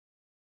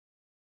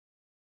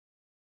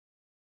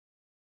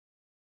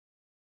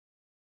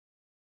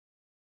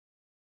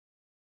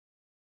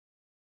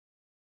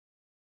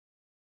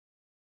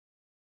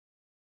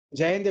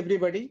Jai Hind,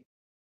 everybody.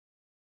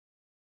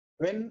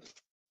 When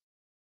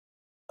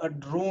a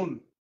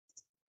drone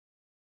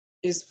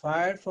is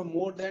fired from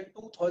more than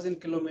 2,000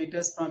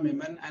 kilometers from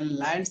Yemen and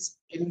lands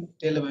in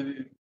Tel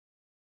Aviv,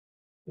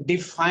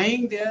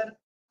 defying their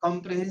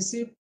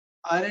comprehensive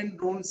Iron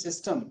Drone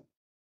system,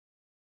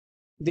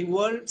 the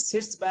world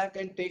sits back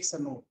and takes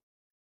a note.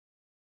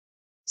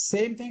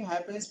 Same thing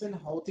happens when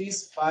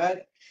Houthis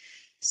fire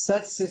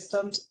such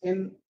systems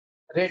in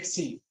Red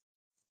Sea.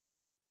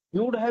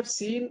 You would have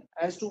seen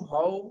as to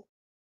how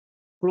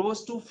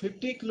close to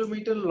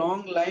 50-kilometer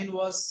long line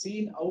was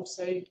seen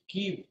outside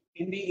Kyiv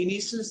in the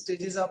initial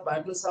stages of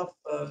battles of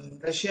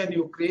Russia and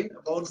Ukraine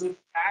about the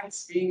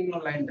tanks being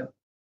lined up.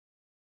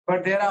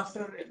 But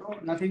thereafter,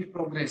 nothing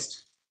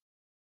progressed.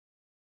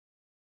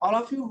 All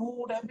of you who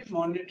would have been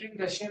monitoring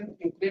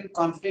Russian-Ukraine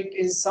conflict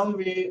in some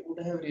way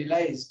would have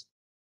realized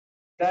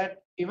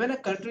that even a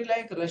country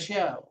like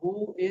Russia,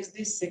 who is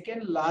the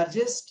second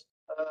largest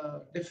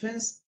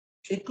defense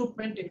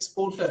equipment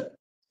exporter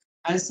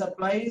and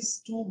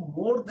supplies to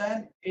more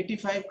than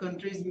 85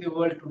 countries in the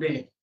world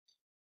today,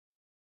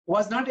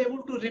 was not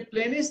able to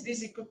replenish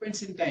these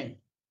equipments in time.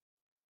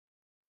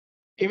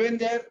 Even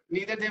there,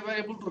 neither they were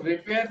able to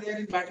repair there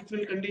in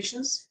battlefield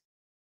conditions,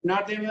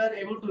 nor they were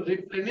able to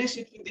replenish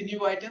it with the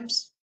new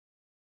items.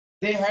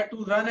 They had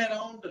to run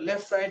around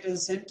left, right, and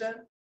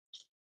center.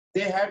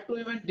 They had to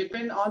even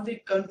depend on the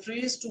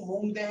countries to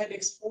whom they had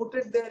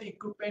exported their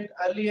equipment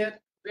earlier,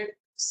 with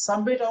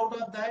some bit out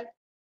of that,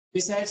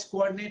 besides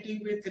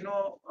coordinating with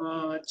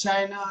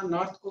China,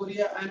 North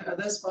Korea, and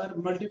others for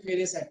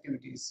multifarious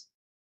activities.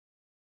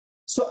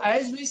 So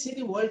as we see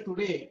the world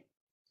today,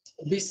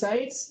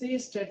 besides the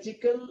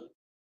strategical,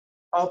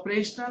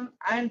 operational,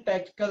 and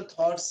tactical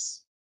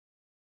thoughts,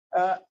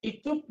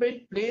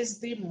 equipment plays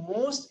the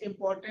most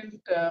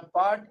important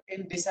part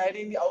in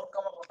deciding the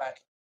outcome of a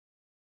battle.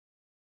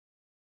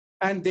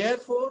 And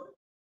therefore,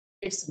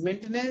 its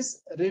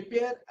maintenance,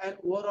 repair, and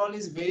overall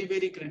is very,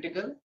 very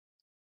critical.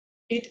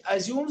 It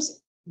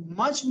assumes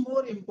much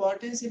more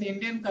importance in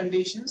Indian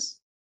conditions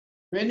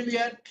when we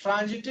are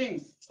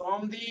transiting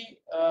from the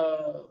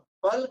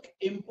bulk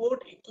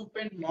import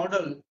equipment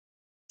model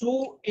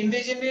to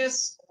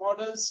indigenous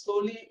models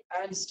slowly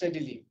and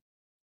steadily.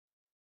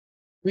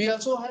 We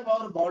also have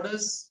our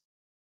borders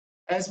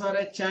as far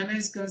as China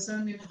is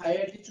concerned in high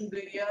altitude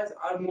areas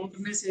or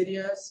mountainous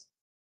areas,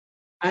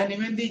 and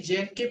even the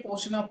J&K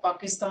portion of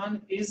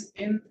Pakistan is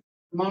in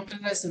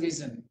mountainous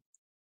region,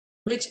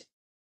 which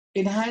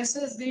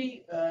enhances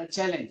the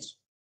challenge.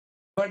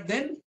 But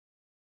then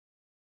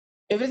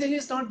everything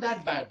is not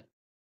that bad.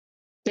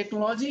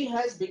 Technology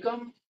has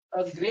become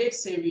a great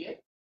savior,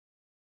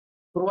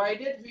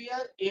 provided we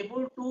are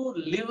able to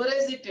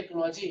leverage the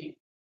technology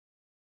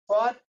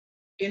for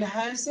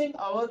enhancing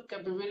our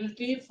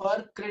capability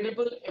for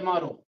credible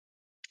MRO.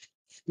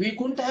 We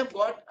couldn't have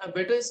got a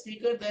better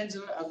speaker than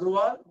General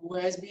Aggarwal, who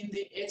has been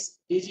the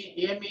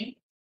ex-DG AME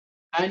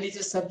and is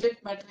a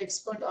subject matter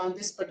expert on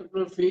this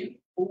particular field,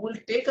 who will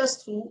take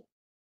us through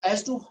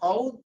as to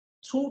how,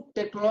 through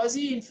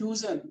technology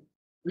infusion,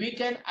 we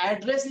can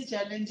address the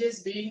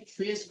challenges being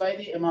faced by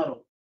the MRO.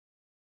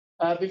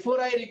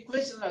 Before I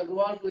request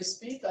Aggarwal to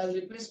speak, I'll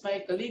request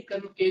my colleague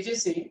KJ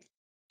Singh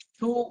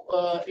to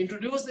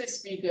introduce the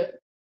speaker,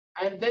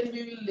 and then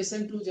we will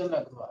listen to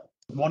General Aggarwal.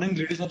 Good morning,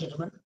 ladies and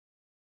gentlemen.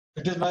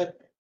 It is my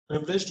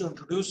privilege to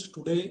introduce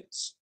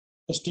today's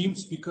esteemed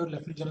speaker,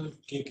 Lieutenant General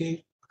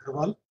K.K.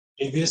 Aggarwal,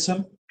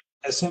 AVSM,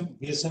 SM,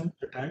 VSM,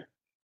 retired.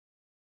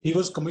 He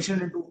was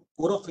commissioned into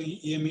Corps of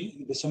EME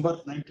in December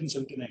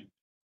 1979.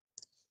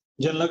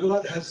 General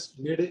Aggarwal has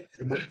made a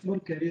remarkable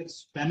career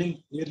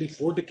spanning nearly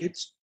 4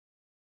 decades.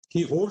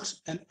 He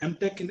holds an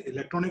M.Tech in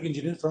electronic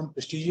engineering from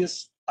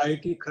prestigious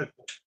IIT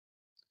Kharagpur.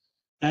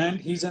 And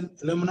he's an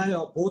alumni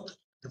of both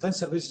Defense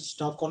Services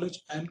Staff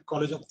College and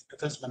College of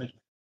Defense Management.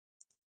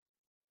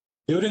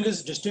 During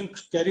his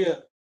distinct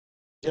career,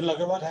 General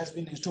Aggarwal has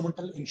been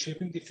instrumental in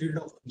shaping the field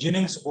of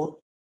engineering support,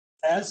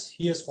 as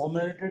he has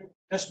formulated,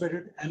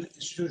 test-bedded, and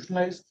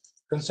institutionalized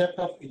concept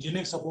of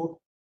engineering support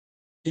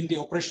in the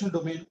operational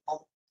domain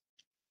of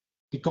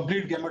the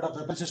complete gamut of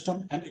weapon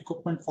system and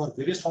equipment for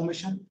various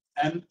formation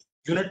and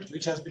unit,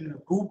 which has been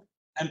approved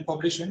and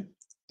published in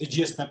the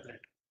GS template.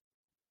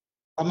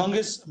 Among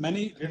his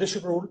many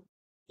leadership roles,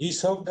 he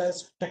served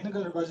as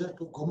technical advisor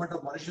to Government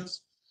of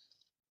Mauritius,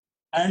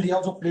 and he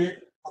also played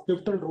a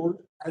pivotal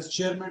role as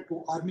chairman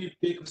to Army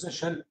Pay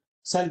Commission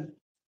Cell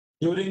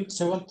during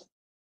 7th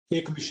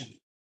Pay Commission.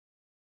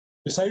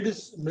 Besides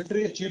his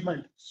military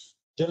achievement,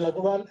 General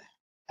Aggarwal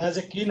has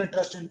a keen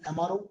interest in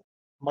MRO,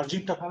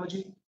 emerging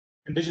technology,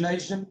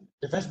 indigenization,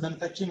 defense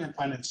manufacturing, and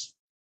finance.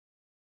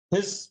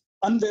 His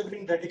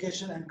unwavering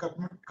dedication and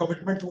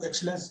commitment to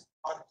excellence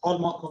are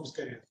hallmark of his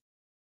career,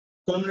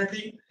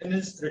 culminating in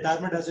his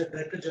retirement as a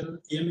Director General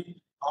EME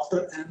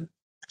after an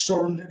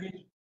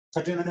extraordinary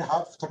 39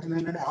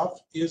 and a half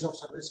years of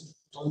service in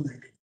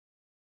 2019.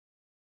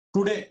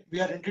 Today,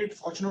 we are indeed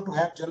fortunate to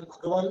have General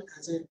Aggarwal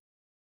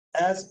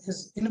as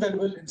his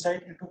invaluable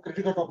insight into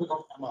critical topic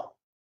of MRO.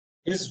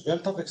 His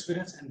wealth of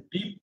experience and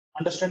deep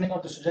understanding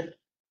of the subject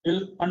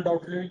will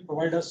undoubtedly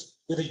provide us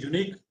with a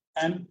unique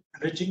and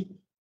enriching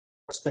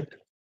perspective.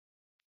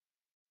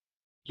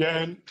 Jai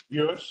Hind,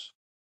 viewers.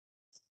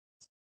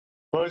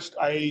 First,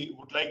 I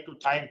would like to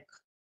thank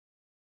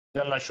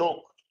General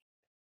Ashok,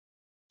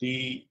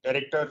 the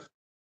Director,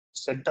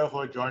 Center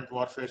for Joint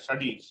Warfare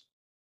Studies,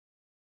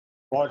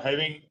 for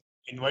having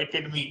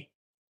invited me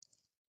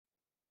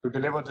to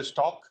deliver this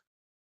talk,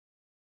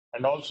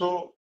 and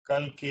also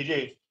Colonel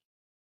KJ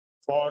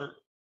for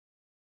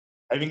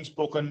having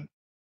spoken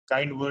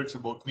kind words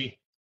about me.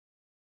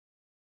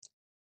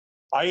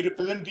 I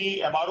represent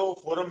the MRO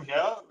forum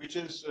here, which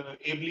is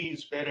ably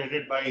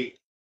spearheaded by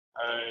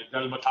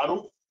General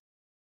Matharu.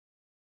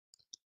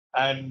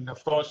 And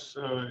of course,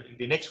 in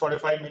the next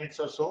 45 minutes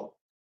or so,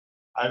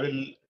 I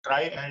will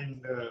try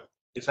and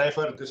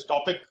decipher this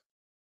topic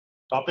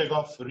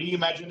of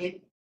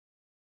reimagining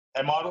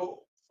MRO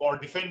for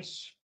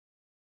defense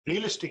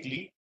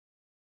realistically,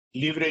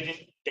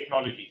 leveraging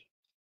technology.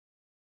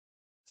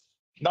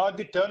 Now, at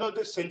the turn of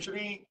this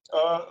century,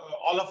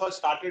 all of us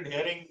started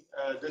hearing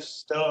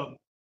this term,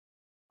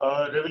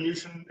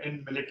 revolution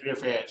in military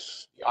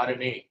affairs, the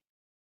RMA.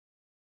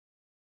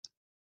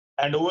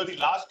 And over the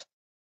last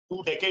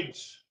 2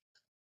 decades,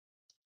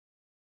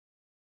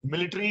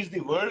 militaries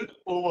the world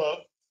over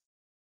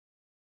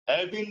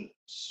have been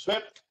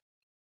swept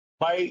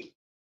by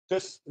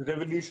this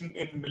revolution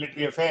in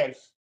military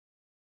affairs,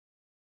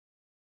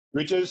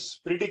 which is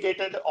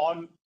predicated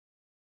on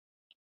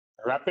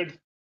rapid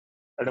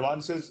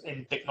advances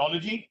in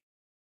technology,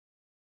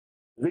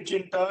 which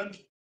in turn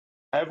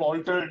have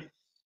altered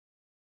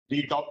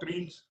the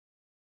doctrines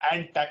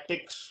and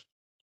tactics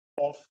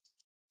of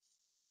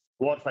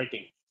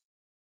warfighting.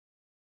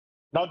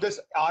 Now, this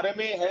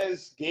RMA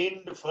has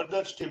gained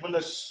further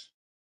stimulus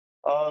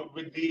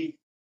with the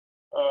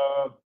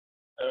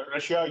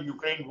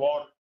Russia-Ukraine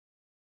war,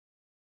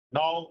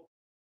 now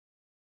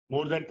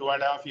more than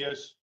 2.5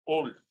 years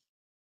old.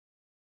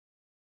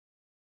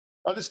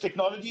 Now, this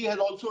technology has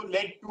also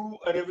led to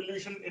a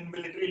revolution in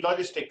military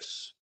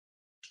logistics,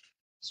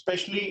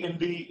 especially in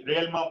the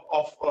realm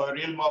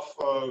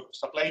of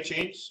supply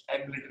chains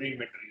and military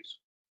inventories.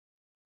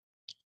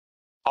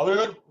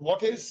 However,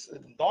 what has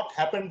not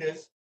happened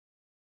is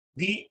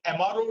the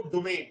MRO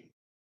domain,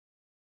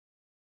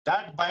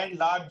 that by and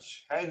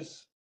large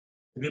has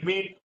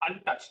remained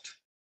untouched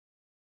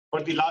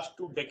for the last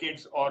 2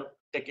 decades or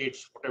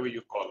decades, whatever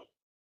you call,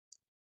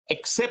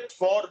 except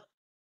for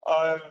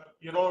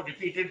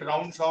repeated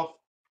rounds of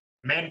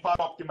manpower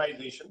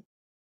optimization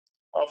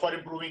for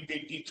improving the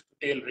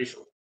teeth-to-tail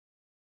ratio.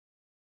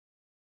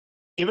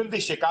 Even the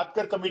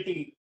Shekatkar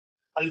committee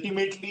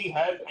ultimately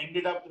has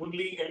ended up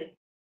only in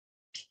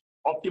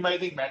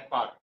optimizing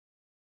manpower,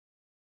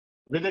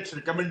 with its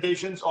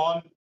recommendations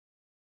on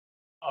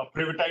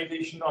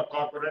privatization or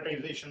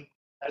corporatization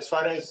as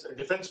far as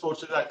defense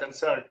forces are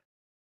concerned,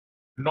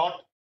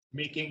 not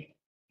making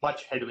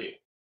much headway.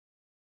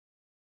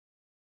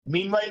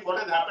 Meanwhile, what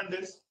has happened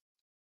is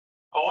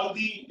all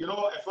the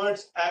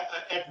efforts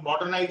at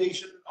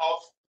modernization of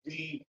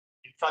the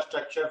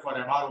infrastructure for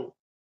MRO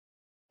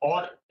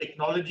or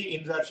technology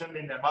insertion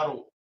in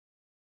MRO,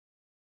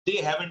 they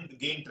haven't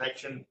gained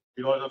traction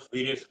because of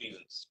various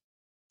reasons.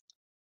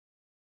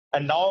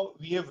 And now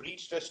we have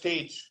reached a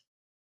stage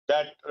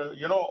that,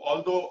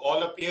 although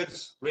all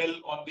appears well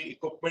on the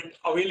equipment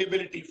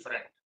availability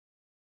front,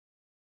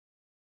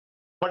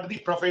 but the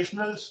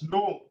professionals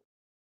know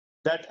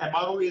that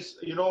MRO is,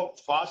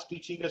 fast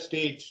reaching a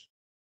stage.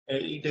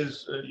 It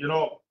is,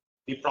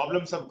 the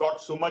problems have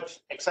got so much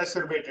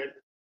exacerbated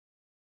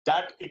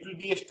that it will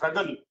be a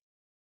struggle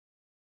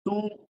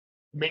to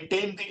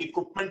maintain the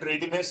equipment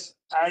readiness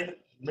and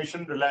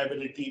mission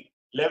reliability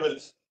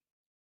levels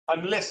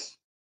unless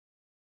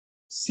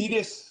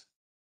serious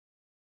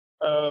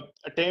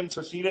attempts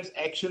or serious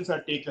actions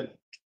are taken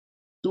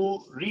to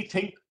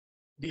rethink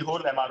the whole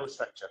MRO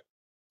structure.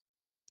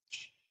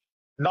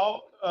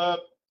 Now,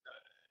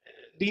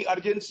 the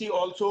urgency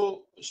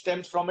also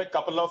stems from a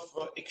couple of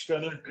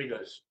external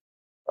triggers,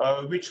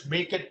 which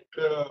make it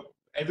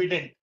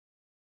evident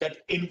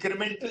that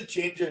incremental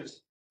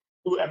changes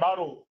to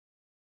MRO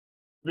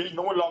will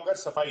no longer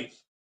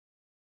suffice.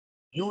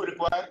 You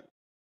require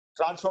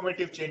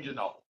transformative changes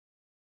now.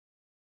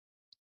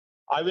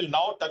 I will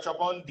now touch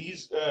upon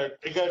these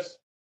triggers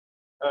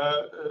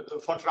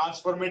for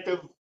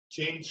transformative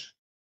change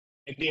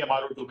in the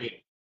MRO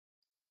domain.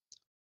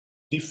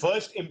 The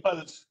first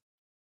impulse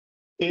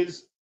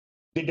is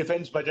the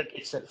defense budget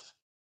itself.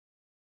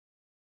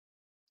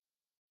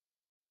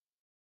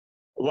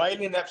 While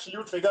in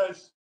absolute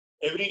figures,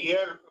 every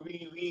year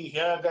we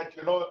hear that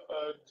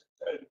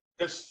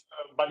this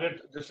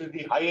budget, this is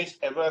the highest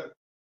ever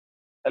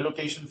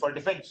allocation for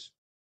defense.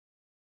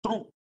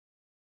 True,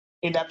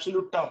 in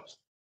absolute terms.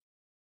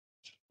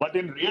 But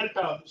in real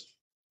terms,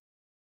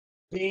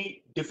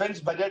 the defense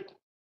budget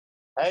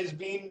has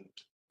been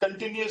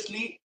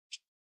continuously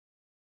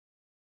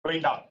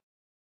going down.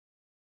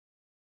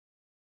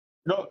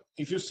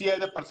 If you see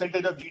as a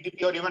percentage of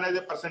GDP or even as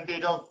a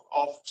percentage of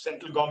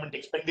central government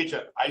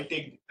expenditure, I'll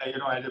take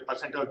as a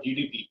percentage of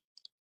GDP.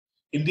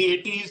 In the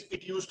 80s,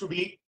 it used to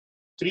be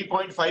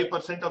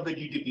 3.5% of the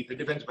GDP, the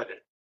defense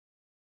budget.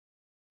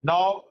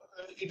 Now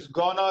it's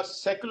gone a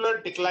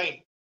secular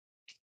decline,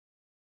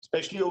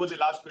 especially over the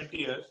last 20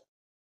 years.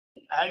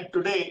 And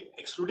today,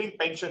 excluding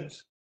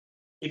pensions,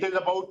 it is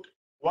about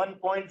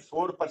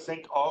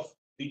 1.4% of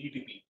the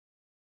GDP.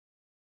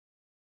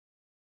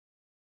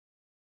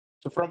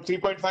 So from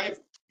 3.5,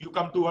 you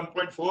come to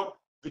 1.4,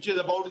 which is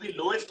about the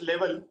lowest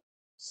level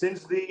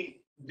since the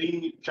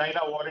China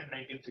war in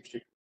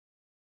 1962.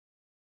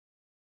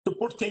 To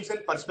put things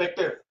in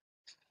perspective,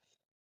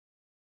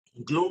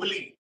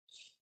 globally,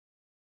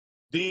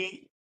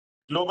 the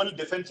global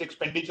defense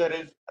expenditure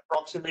is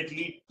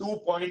approximately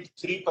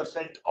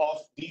 2.3% of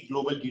the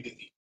global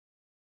GDP.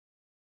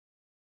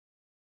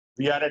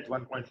 We are at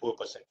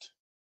 1.4%.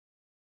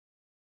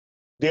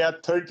 There are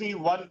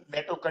 31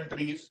 NATO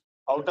countries.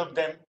 Out of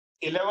them,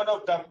 11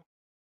 of them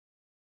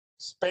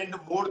spend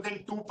more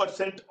than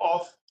 2%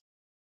 of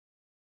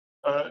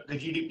the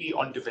GDP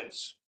on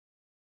defense.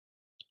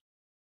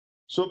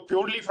 So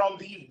purely from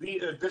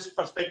this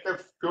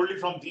perspective, purely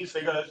from these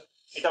figures,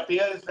 it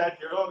appears that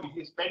if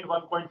you spend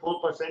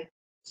 1.4%,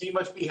 we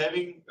must be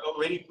having a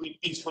very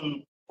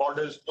peaceful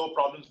borders, no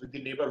problems with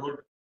the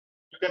neighborhood.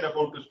 You can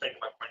afford to spend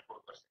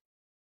 1.4%.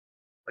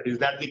 But is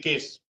that the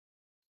case?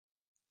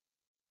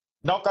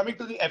 Now coming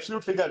to the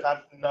absolute figures,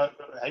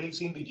 having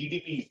seen the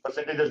GDP,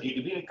 percentage of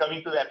GDP, and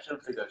coming to the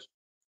absolute figures.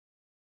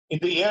 In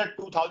the year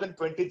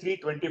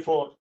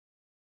 2023-24,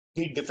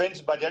 the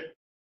defense budget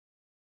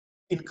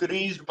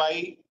increased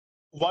by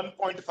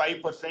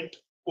 1.5%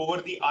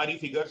 over the RE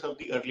figures of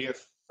the earlier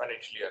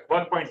financial year,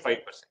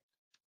 1.5%.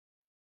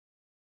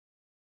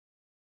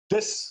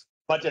 This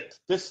budget,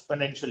 this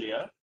financial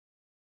year,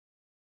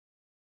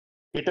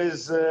 it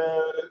is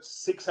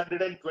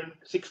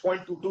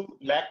 6.22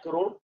 lakh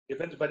crore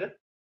defense budget.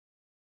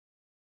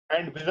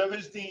 And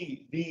vis-a-vis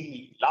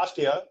the last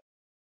year,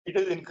 it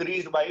is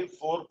increased by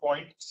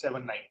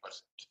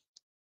 4.79%.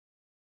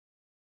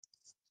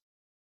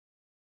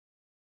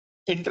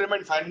 Interim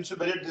and financial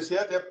budget this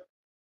year, there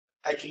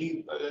are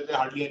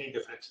hardly any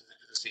differences.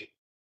 It is the same.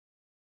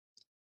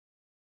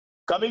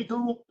 Coming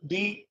to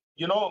the,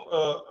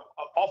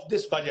 of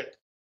this budget,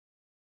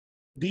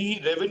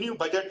 the revenue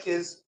budget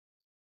is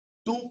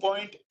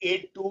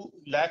 2.82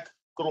 lakh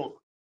crore,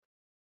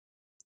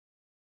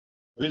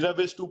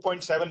 vis-a-vis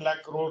 2.7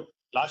 lakh crore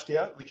last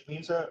year, which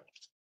means an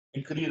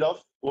increase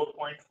of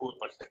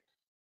 4.4%.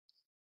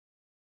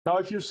 Now,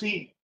 if you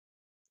see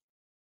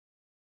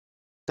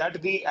that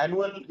the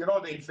annual,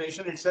 the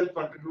inflation itself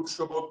contributes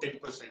to about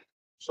 10%.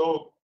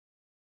 So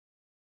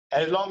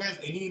as long as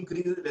any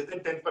increase is less than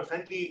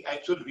 10%, the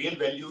actual real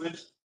value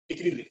is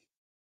decreasing.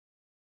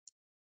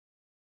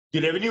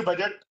 The revenue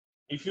budget,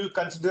 if you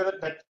consider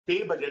that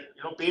pay budget,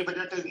 pay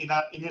budget is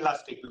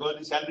inelastic because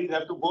the salaries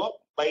have to go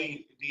up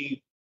by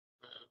the,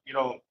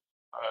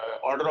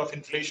 order of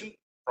inflation,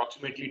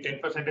 approximately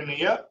 10% in a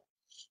year.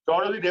 So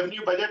out of the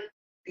revenue budget,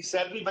 the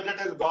salary budget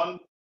has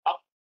gone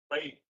up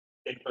by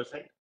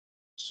 10%.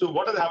 So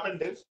what has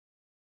happened is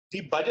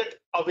the budget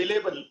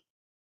available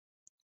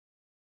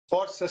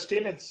for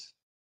sustenance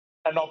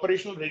and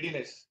operational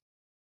readiness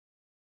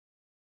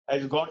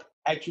has got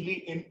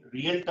actually in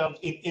real terms,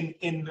 in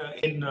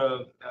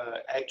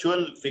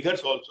actual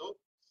figures also,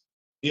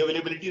 the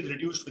availability is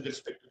reduced with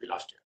respect to the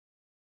last year.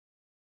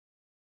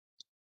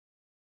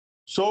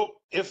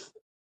 So if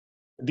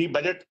the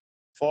budget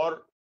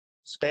for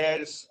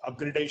spares,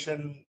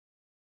 upgradation,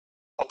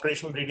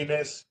 operational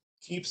readiness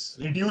keeps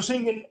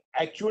reducing in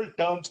actual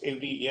terms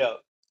every year,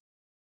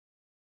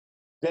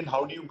 then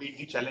how do you meet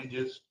the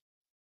challenges?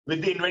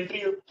 With the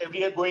inventory every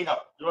year going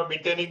up, you are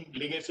maintaining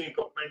legacy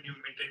equipment, you're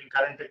maintaining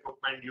current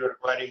equipment, you're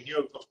acquiring new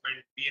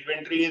equipment. The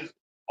inventory is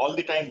all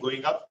the time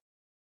going up,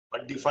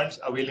 but the funds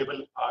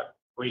available are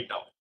going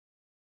down.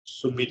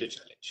 So meet the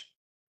challenge.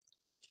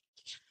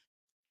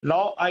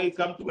 Now I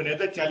come to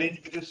another challenge,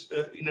 which is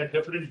in a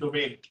different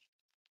domain.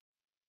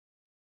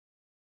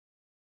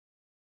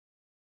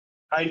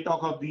 I'll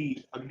talk of the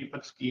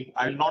Agnipath scheme.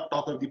 I will not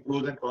talk of the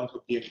pros and cons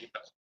of the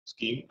Agnipath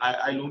scheme.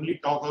 I'll only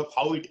talk of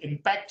how it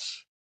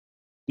impacts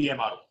the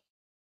MRO.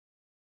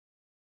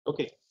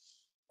 Okay.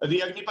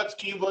 The Agnipath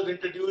scheme was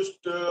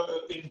introduced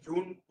in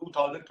June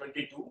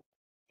 2022,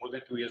 more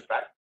than 2 years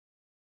back.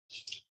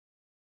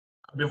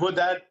 Before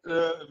that,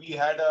 we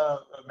had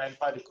a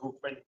manpower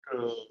recruitment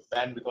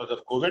ban because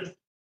of COVID.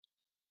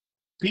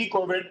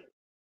 Pre-COVID,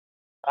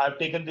 I've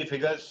taken the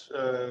figures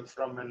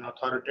from an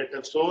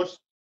authoritative source,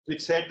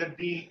 which said that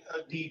the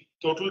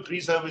total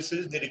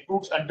pre-services, the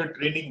recruits under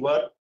training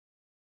were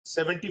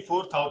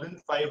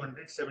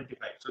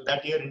 74,575. So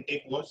that year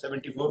intake was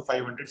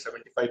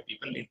 74,575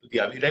 people into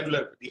the army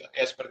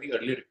as per the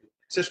earlier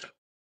recruitment system.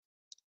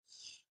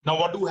 Now,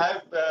 what do we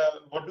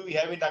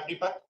have in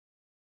Agnipath?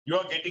 You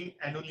are getting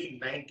annually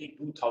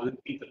 92,000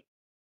 people.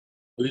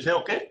 So you say,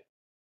 okay,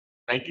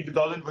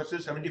 92,000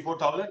 versus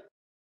 74,000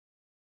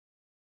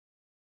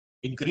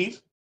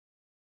 increase.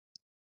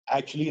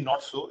 Actually,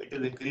 not so. It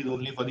is increased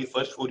only for the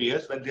first 4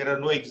 years. When there are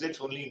no exits,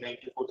 only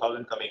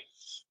 94,000 coming.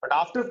 But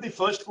after the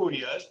first 4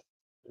 years,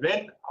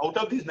 when out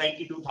of these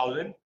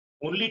 92,000,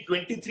 only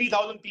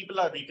 23,000 people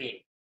are retained.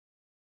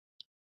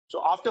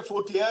 So after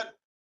fourth year,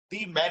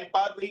 the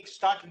manpower will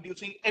start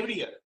reducing every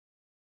year.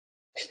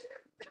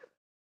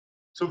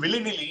 So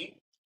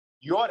willy-nilly,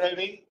 you are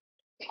having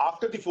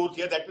after the fourth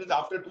year, that means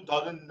after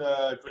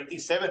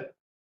 2027,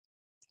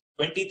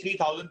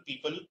 23,000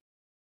 people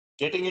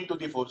getting into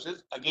the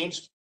forces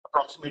against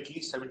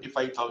approximately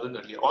 75,000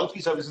 earlier, all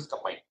three services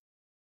combined.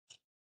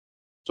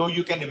 So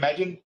you can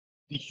imagine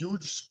the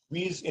huge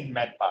squeeze in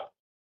manpower.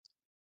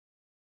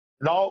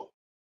 Now,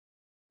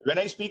 when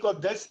I speak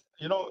of this,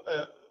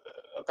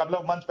 a couple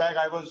of months back,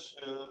 I was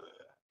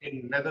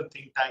in another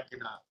think tank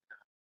in a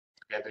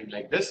gathering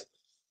like this,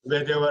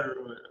 where there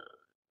were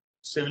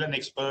civilian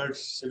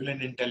experts,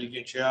 civilian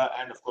intelligentsia,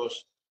 and of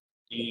course,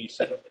 the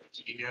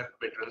senior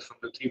veterans from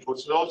the three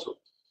forces also.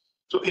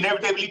 So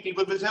inevitably,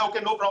 people will say,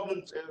 okay, no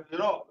problem.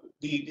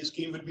 The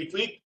scheme will be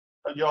tweaked.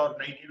 Your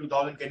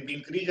 92,000 can be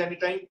increased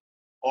anytime.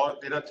 Or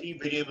there are three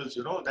variables,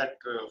 that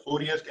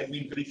 4 years can be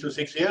increased to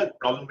 6 years.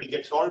 Problem will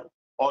get solved.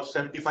 Or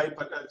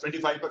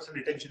 25%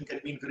 retention can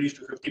be increased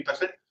to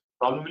 50%.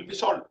 Problem will be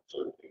solved.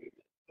 So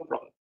no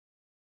problem.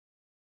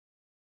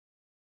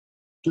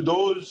 To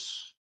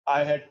those,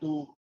 I had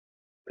to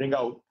bring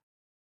out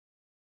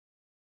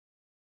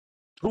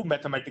through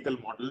mathematical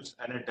models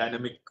and a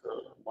dynamic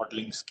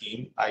modeling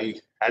scheme I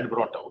had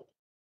brought out.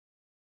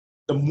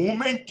 The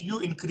moment you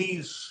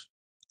increase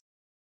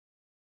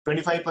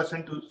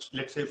 25% to,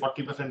 let's say,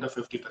 40% or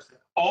 50%,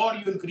 or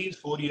you increase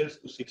 4 years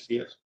to 6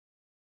 years,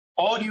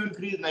 or you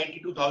increase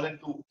 92,000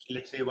 to,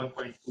 let's say, 1.2 lakh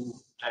or 1.5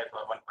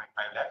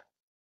 lakh,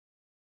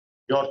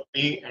 your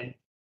pay and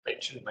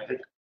pension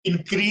merit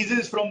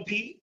increases from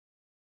the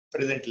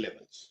present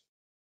levels.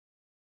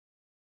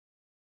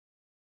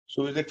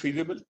 So is it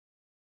feasible?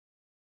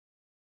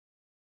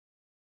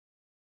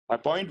 My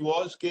point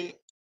was that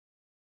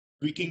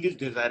tweaking is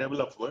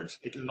desirable upwards.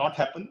 It will not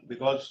happen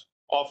because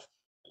of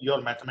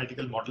your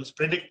mathematical models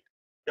predict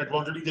that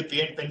what will be the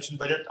pay and pension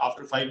budget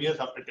after 5 years,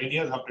 after 10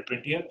 years, after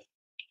 20 years.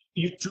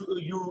 You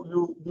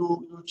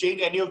change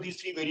any of these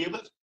three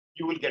variables,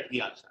 you will get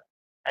the answer.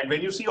 And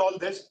when you see all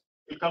this,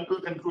 you'll come to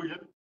a conclusion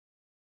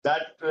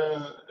that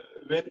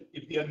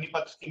if the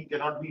Agnipath scheme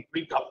cannot be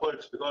tweaked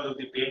upwards because of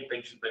the pay and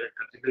pension budget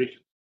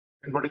consideration,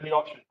 then what is the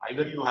option?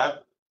 Either you have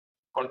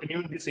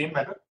continue in the same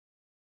manner,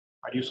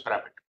 or you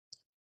scrap it.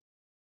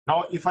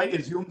 Now, if I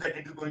assume that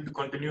it is going to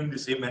continue in the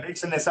same manner,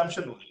 it's an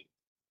assumption only,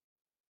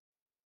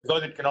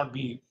 because it cannot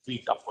be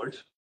tweaked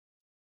upwards.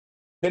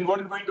 Then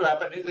what is going to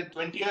happen is in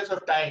 20 years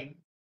of time,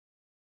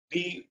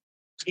 the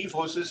three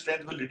forces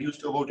strength will reduce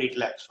to about 8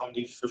 lakhs. From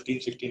the 15,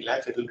 16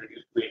 lakhs, it will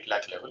reduce to 8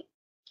 lakh level.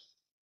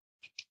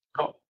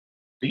 Now,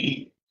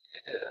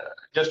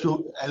 just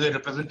to, as a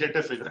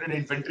representative figure, an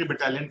infantry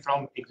battalion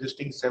from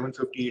existing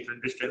 750,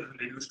 800 strength will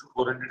reduce to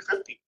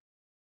 450.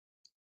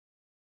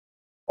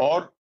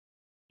 Or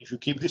if you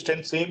keep the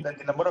strength same, then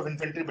the number of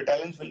infantry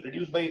battalions will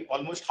reduce by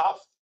almost half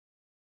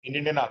in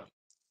Indian Army.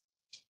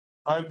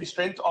 Now, if the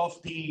strength of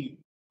the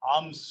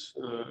arms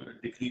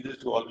decreases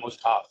to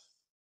almost half,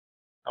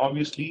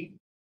 obviously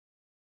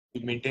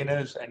the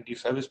maintainers and the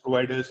service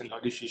providers and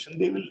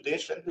logisticians, their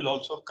strength will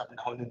also come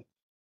down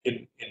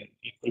in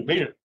equal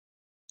measure.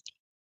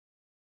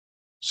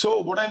 So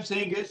what I'm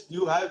saying is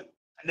you have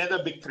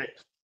another big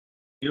threat.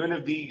 Even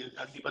if the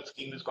Agnipath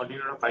scheme is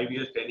continued for 5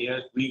 years, 10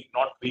 years, weak,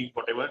 not weak,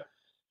 whatever,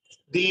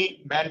 the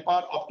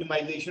manpower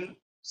optimization,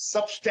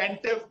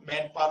 substantive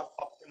manpower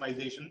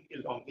optimization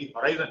is on the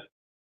horizon.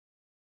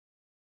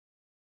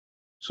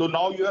 So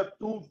now you have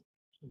two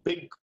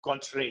big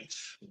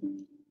constraints: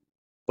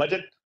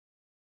 budget,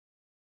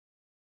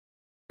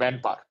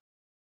 manpower.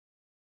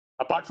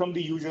 Apart from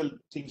the usual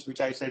things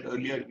which I said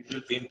earlier,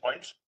 usual pain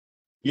points,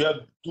 you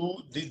have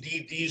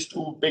these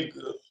two big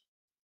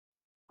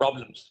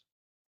problems.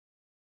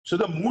 So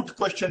the moot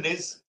question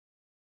is,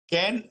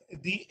 can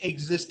the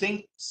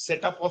existing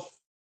setup of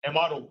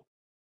MRO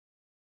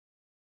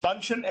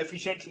function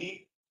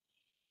efficiently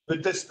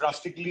with this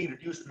drastically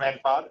reduced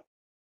manpower,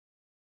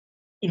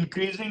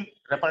 increasing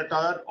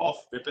repertoire of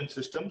weapon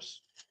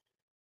systems,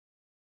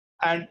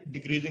 and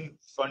decreasing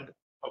fund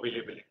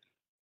availability?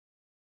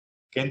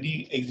 Can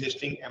the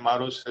existing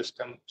MRO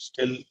system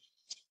still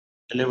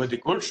deliver the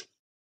goods,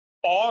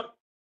 or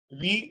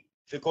we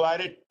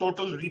require a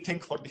total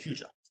rethink for the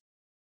future?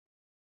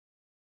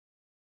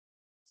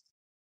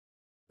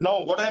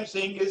 Now, what I'm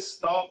saying is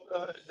now,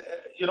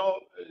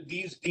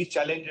 these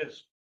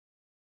challenges,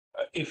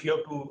 if you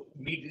have to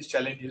meet these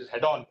challenges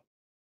head on,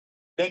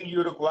 then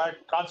you require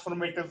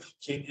transformative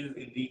changes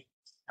in the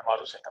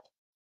MRO setup.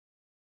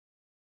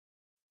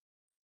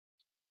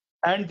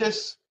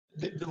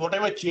 And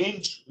whatever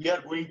change we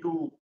are going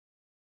to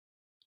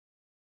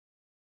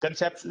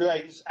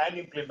conceptualize and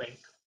implement,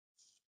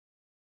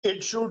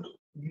 it should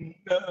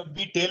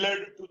be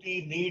tailored to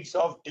the needs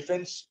of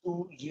Defense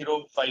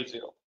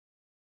 2050.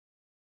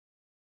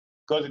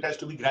 Because it has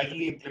to be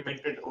gradually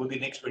implemented over the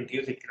next 20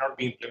 years. It cannot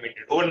be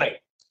implemented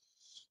overnight.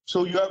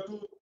 So you have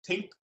to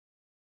think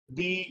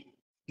the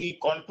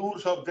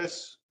contours of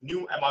this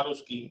new MRO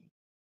scheme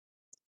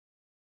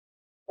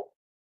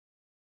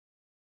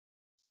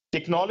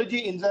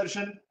Technology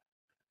insertion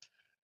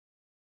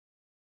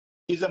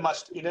is a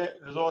must in a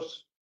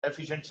resource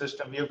efficient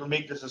system. You have to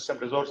make the system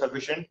resource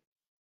efficient.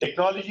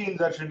 Technology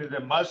insertion is a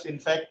must. In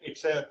fact,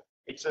 it's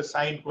a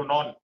sine qua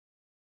non.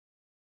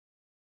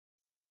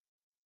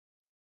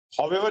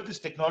 However, this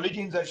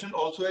technology insertion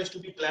also has to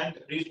be planned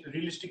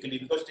realistically,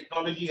 because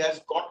technology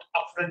has got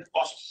upfront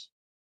costs.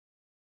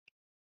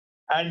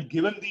 And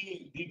given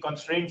the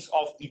constraints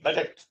of the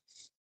budget,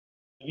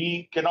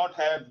 we cannot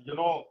have,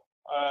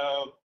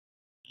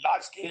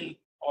 large scale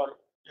or,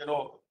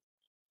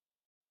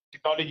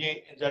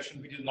 technology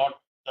insertion which is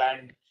not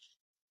planned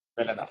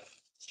well enough.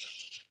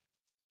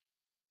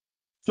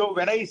 So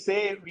when I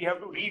say we have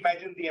to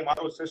reimagine the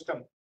MRO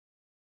system,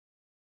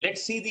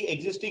 let's see the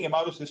existing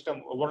MRO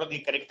system. What are the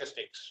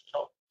characteristics?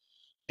 So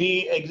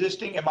the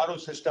existing MRO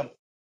system,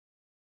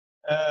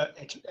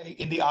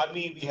 in the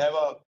army, we have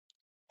a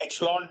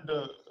echeloned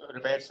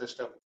repair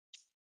system.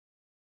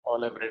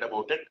 All I've read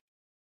about it.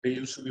 There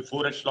used to be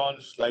 4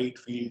 echelons: light,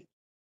 field,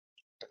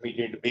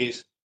 intermediate,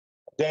 base.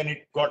 Then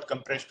it got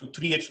compressed to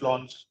 3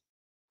 echelons,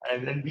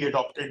 and then we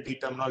adopted the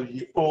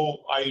terminology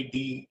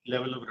OID,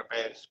 level of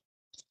repairs.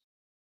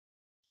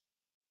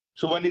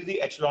 So one is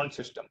the echelon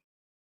system.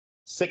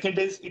 Second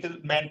is it is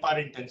manpower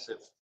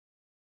intensive.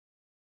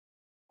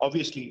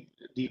 Obviously,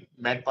 the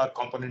manpower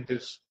component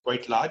is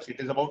quite large. It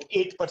is about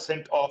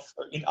 8% of,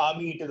 in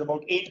army, it is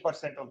about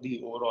 8% of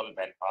the overall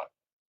manpower.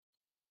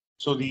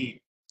 So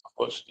of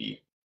course, the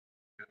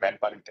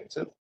manpower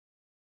intensive.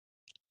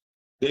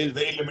 There is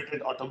very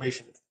limited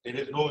automation. There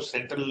is no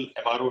central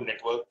MRO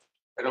network.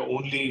 There are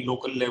only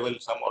local level,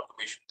 some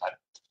automation done.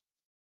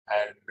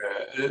 And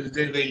there is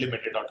very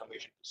limited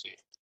automation to say.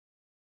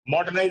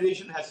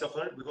 Modernization has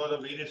suffered because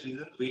of various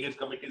reasons, various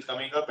committees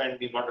coming up, and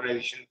the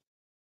modernization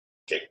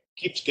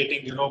keeps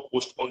getting,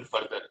 postponed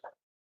further.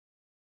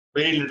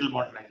 Very little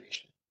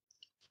modernization.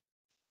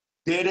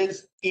 There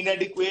is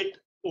inadequate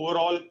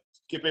overall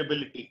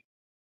capability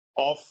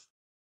of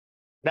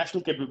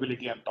national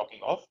capability. I'm talking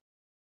of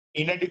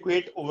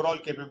inadequate overall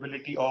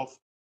capability of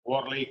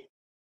warlike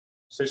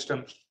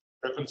systems,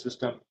 weapon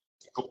system,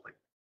 equipment,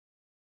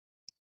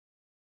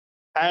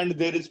 and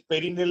there is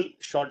perennial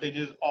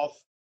shortages of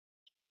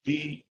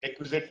the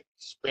requisite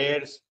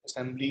spares,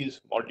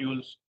 assemblies,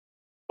 modules,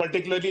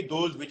 particularly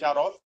those which are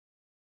of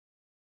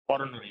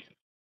foreign origin.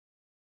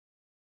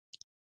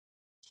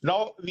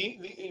 Now,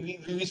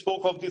 we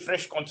spoke of the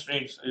fresh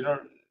constraints,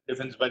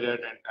 defense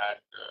budget and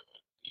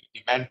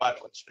the manpower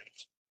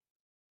constraints.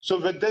 So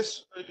with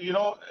this,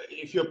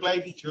 if you apply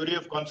the theory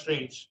of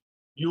constraints,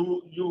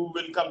 you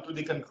will come to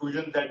the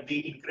conclusion that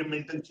the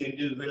incremental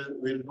changes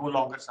will no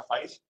longer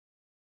suffice.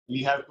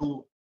 We have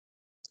to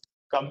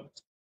come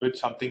with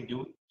something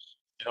new,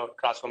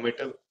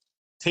 transformative.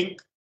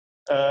 Think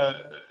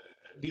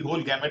the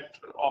whole gamut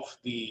of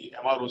the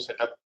MRO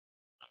setup,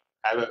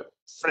 have a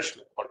fresh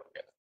look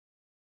altogether.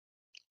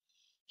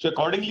 So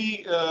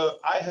accordingly,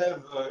 I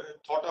have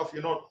thought of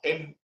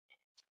 10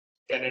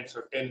 tenets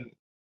or 10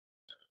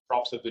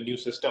 props of the new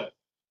system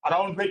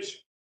around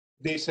which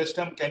the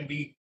system can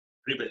be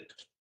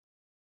rebuilt.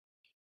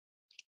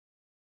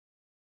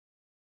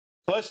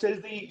 First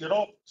is the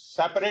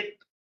separate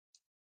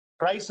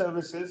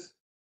tri-services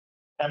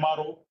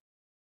MRO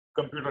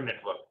computer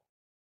network.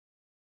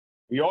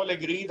 We all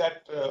agree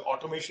that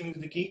automation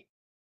is the key.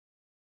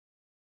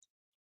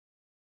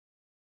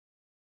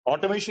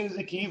 Automation is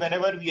the key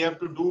whenever we have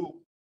to do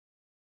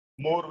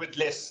more with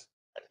less.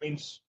 That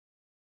means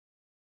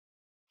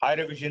higher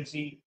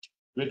efficiency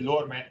with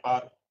lower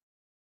manpower.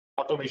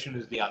 Automation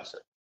is the answer.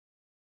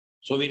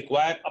 So we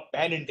require a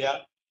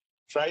pan-India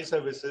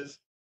tri-services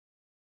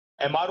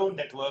MRO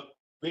network,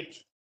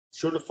 which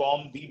should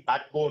form the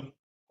backbone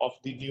of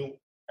the new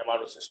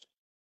MRO system.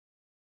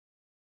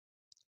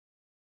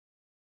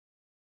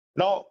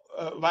 Now,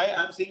 why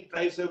I'm saying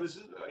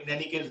tri-services, in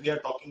any case, we are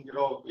talking,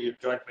 we have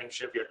joint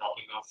venture, we are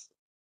talking of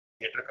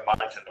theater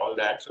commands and all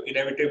that. So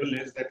inevitable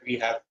is that we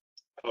have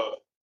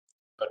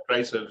a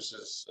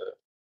tri-services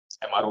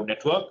MRO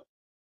network,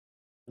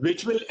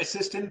 which will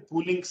assist in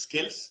pooling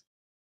skills,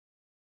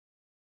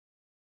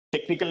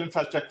 technical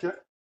infrastructure,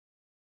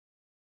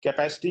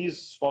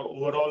 capacities for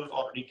overall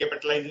or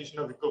recapitalization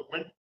of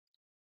equipment,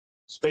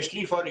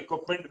 especially for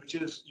equipment which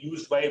is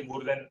used by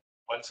more than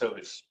one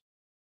service.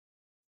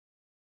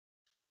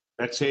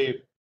 Let's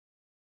say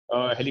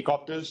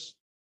helicopters,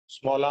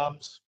 small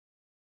arms,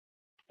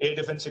 air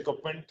defense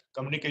equipment,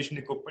 communication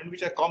equipment,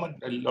 which are common,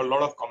 a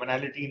lot of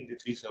commonality in the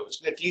 3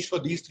 services. At least for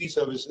these 3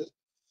 services,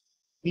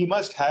 we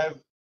must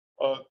have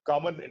a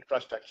common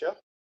infrastructure,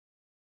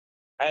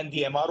 and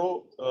the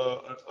MRO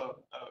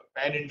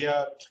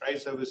pan-India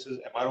tri-services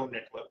MRO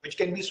network, which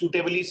can be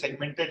suitably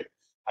segmented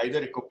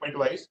either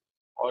equipment-wise,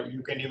 or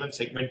you can even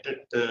segment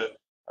it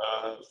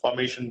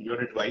formation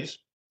unit-wise,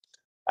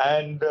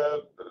 and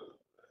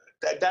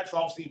that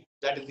forms the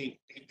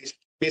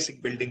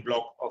basic building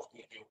block of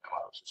the new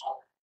MRO system.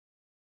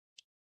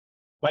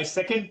 My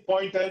second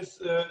point is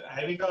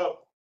having a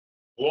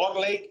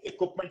warlike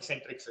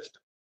equipment-centric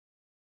system.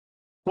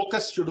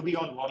 Focus should be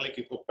on warlike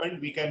equipment.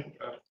 We can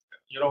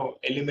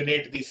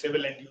eliminate the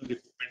civil and use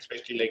equipment,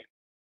 especially like,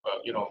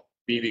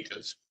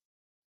 vehicles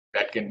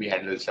that can be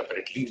handled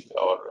separately,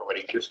 or our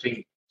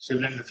existing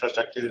civilian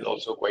infrastructure is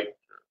also quite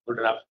good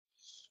enough.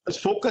 Let's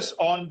focus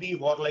on the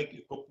warlike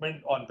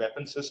equipment, on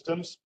weapon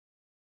systems,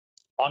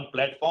 on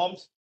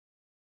platforms.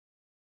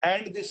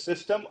 And this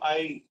system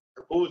I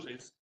propose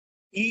is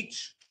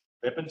each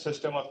weapon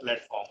system or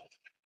platform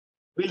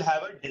will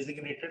have a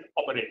designated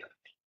operator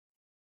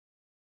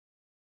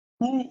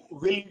who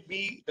will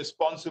be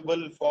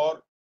responsible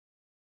for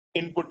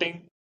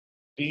inputting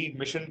the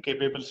mission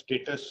capable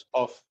status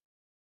of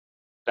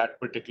that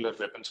particular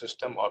weapon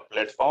system or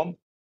platform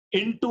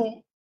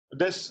into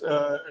this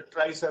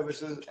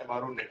tri-services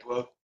MRO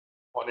network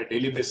on a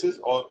daily basis,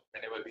 or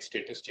whenever the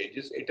status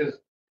changes,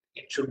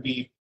 it should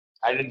be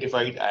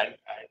identified and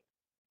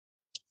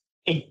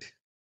inked.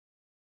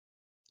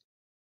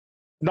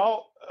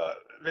 Now,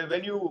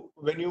 when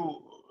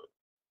you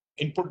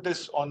input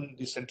this on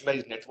the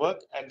centralized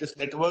network, and this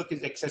network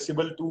is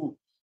accessible to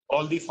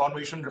all the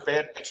formation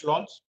repair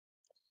echelons,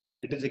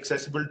 it is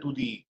accessible to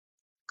the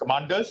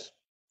commanders,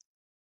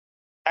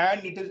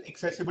 and it is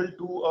accessible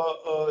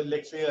to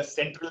let's say a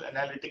central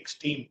analytics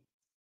team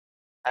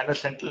and a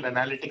central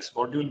analytics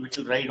module which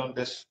will ride on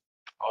this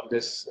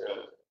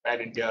Pan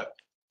India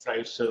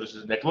Drive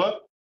Services network.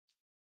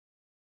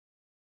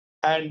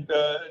 And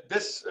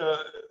this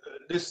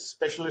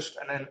specialist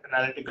and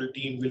analytical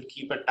team will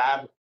keep a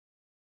tab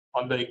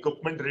on the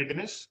equipment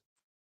readiness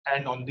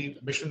and on the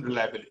mission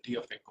reliability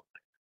of equipment.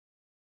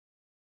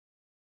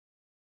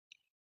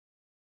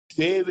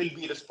 They will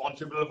be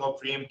responsible for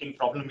preempting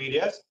problem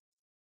areas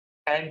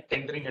and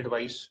tendering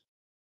advice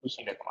to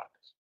senior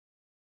commanders.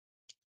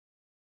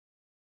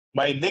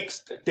 My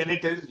next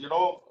tenet is,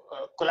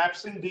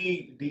 collapsing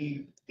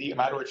the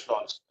MRO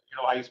echelons.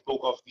 I spoke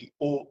of the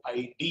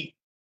OID.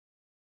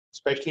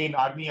 Especially in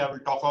Army, I will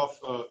talk of,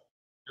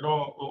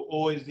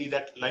 O is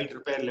that light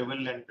repair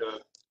level, and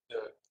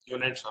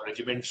units or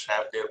regiments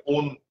have their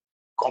own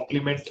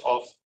complement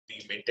of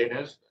the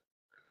maintainers,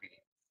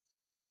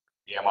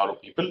 the MRO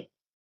people.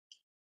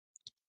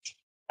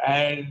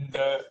 And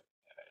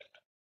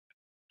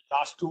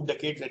last 2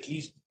 decades at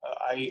least,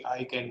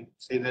 I can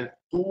say there are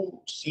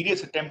 2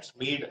 serious attempts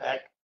made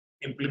at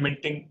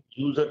implementing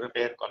user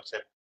repair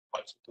concept,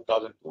 once in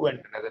 2002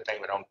 and another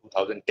time around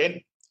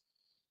 2010.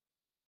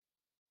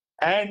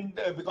 And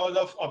because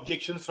of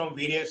objections from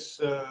various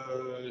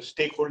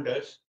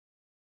stakeholders,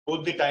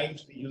 both the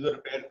times the user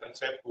repair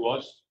concept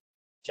was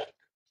junked.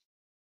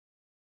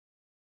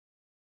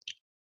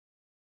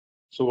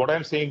 So what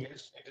I'm saying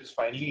is, it is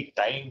finally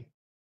time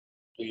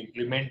to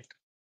implement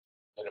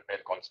the repair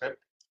concept,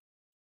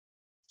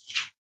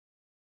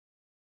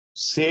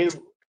 save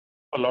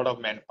a lot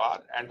of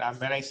manpower. And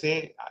when I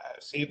say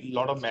save a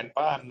lot of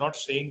manpower, I'm not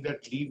saying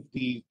that leave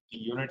the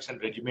units and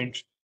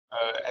regiments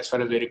as far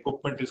as their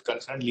equipment is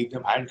concerned, leave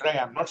them high and dry.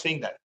 I'm not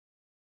saying that.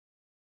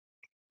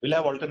 We'll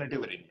have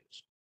alternative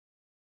arrangements.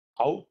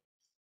 How?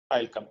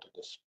 I'll come to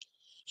this.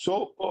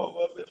 So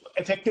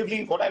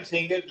effectively, what I'm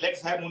saying is,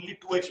 let's have only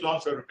 2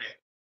 echelons of repair.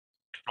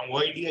 From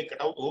OID, I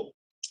cut out O,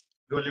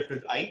 go left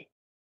with I,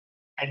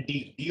 and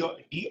D or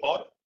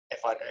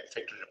FR,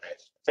 effective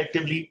repairs.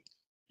 Effectively,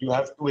 you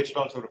have 2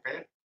 echelons of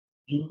repair.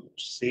 You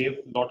save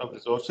a lot of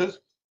resources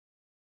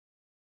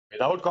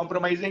without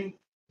compromising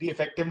the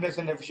effectiveness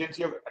and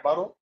efficiency of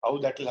MRO. How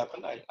that will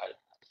happen, I'll.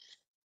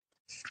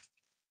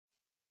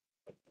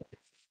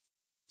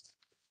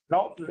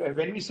 Now,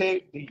 when we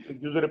say the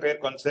user repair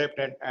concept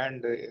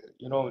and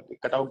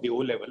cut out the O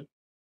level,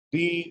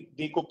 the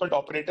equipment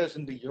operators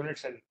in the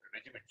units and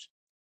regiments,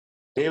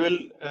 they will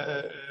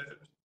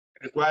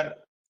require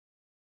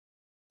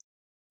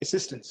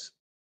assistance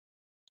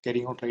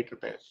carrying out light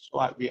repairs.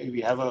 So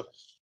we have a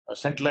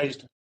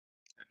centralized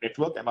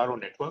network,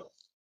 MRO network.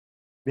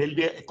 There will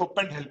be an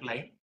equipment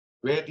helpline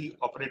where the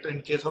operator,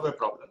 in case of a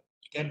problem,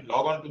 can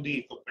log on to the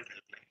equipment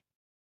helpline.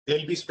 There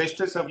will be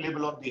specialists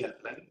available on the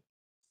helpline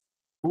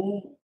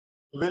who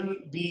will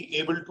be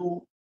able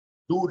to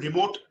do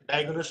remote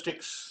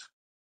diagnostics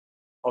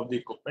of the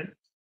equipment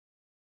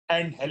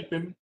and help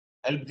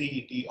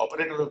the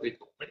operator of the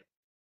equipment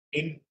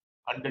in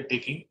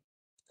undertaking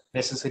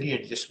necessary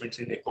adjustments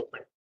in the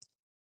equipment.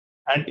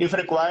 And if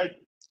required,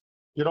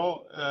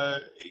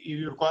 if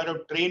you require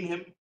to train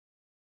him,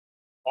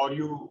 or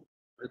you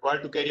require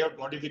to carry out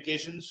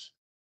modifications,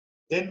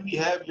 then we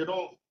have,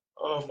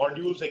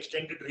 modules,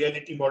 extended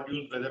reality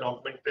modules, whether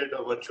augmented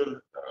or virtual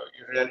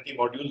reality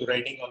modules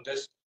riding on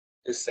this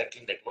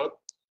central network,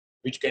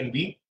 which can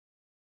be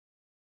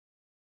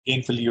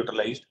gainfully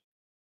utilized.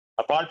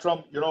 Apart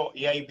from,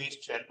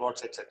 AI-based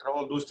chatbots, etc.,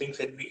 all those things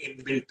can be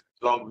inbuilt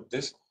along with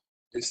this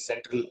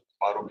central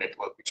MRO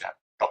network, which I'm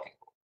talking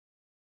about.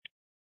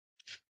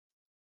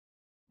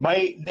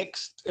 My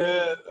next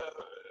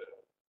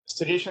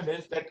suggestion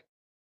is that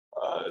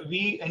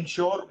we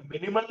ensure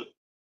minimal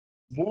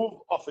move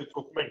of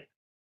equipment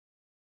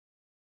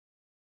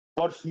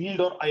for field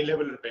or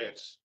eye-level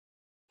repairs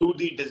to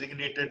the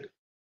designated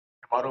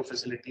MRO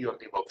facility or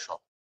the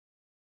workshop.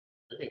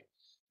 Okay.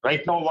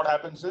 Right now, what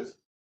happens is,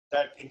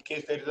 that in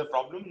case there is a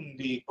problem,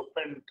 the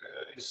equipment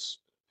is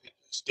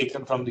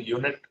taken from the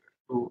unit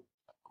to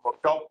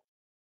workshop,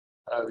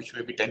 which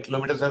may be 10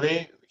 kilometers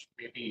away, which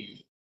may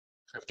be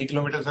 50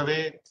 kilometers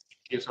away.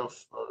 In case of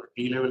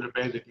D-level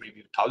repairs, it may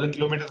be 1,000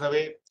 kilometers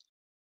away.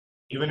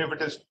 Even if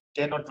it is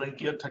 10 or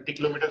 20 or 30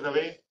 kilometers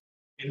away,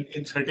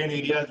 in certain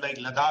areas like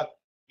Ladakh,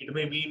 it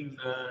may mean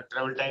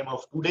travel time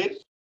of 2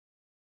 days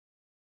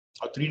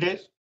or 3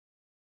 days.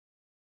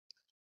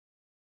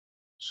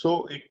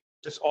 So it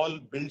just all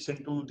builds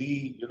into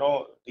the,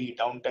 the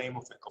downtime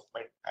of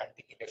equipment and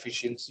the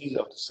inefficiencies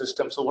of the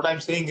system. So what I'm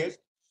saying is,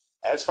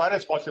 as far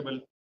as possible,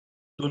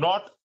 do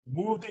not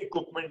move the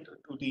equipment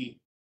to the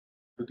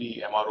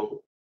MRO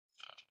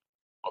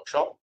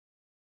workshop,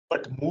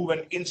 but move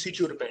an in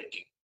situ repair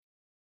team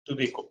to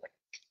the equipment.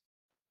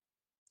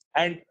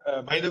 And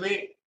by the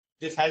way,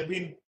 this has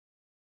been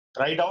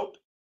tried out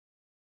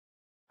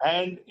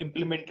and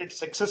implemented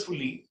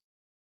successfully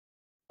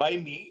by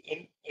me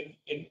in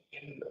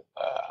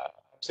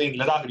saying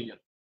Ladakh region.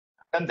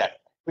 I've done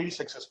that very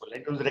successful.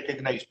 It was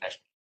recognized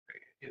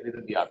nationally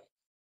within the army.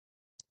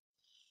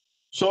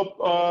 So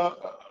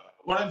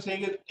what I'm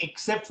saying is,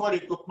 except for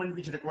equipment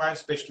which requires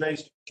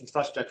specialized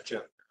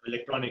infrastructure,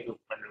 electronic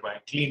equipment,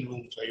 require clean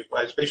rooms, or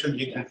require special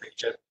jigs and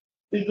fixtures,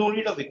 there's no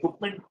need of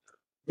equipment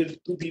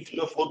with 2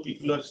 people or 4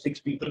 people or 6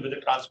 people with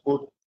a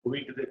transport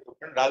moving to the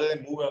equipment, rather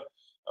than move a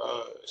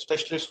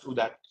specialist to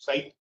that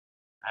site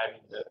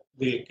and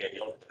they carry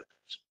out the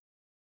repairs.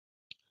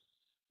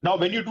 Now,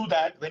 when you do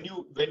that, when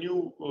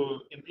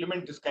you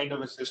implement this kind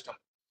of a system,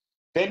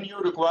 then you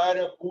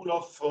require a pool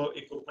of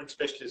equipment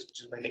specialists,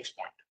 which is my next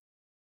point.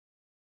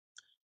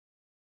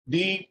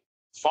 The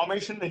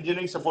formation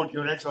engineering support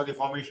units or the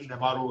formation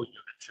MRO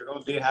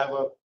units, they have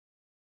a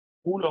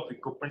pool of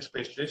equipment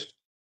specialists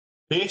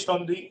based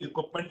on the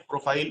equipment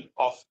profile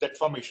of that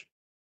formation.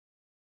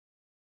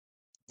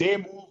 They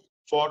move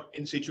for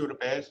in situ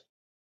repairs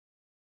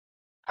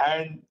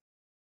and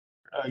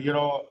do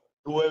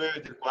away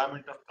with the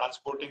requirement of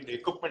transporting the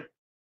equipment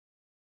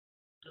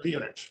to the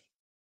units.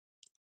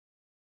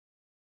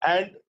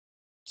 And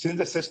since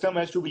the system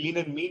has to be lean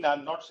and mean,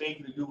 I'm not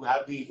saying that you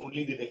have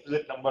only the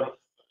requisite number of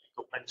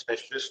equipment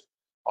specialists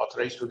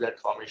authorized to that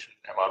formation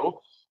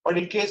MRO. But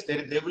in case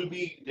there will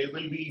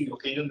be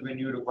occasions when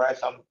you require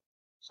some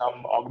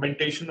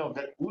augmentation of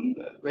that pool,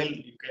 well,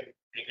 you can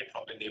take it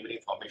from the neighboring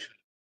formation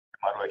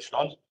MRO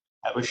echelons,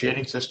 have a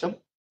sharing system,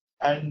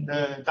 and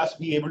thus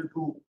be able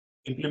to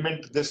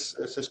implement this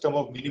system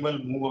of minimal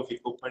move of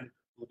equipment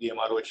to the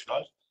MRO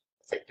echelons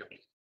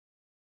effectively.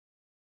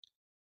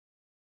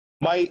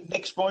 My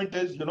next point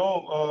is,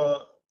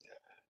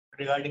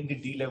 regarding the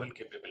D-level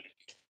capability,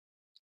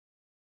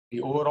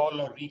 the overall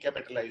or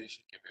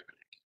recapitalization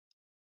capability.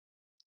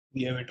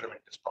 We have a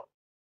tremendous problem.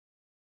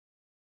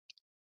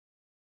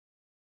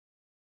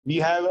 We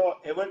have an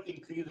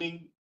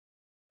ever-increasing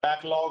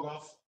backlog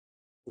of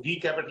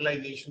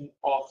recapitalization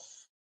of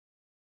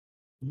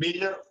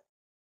major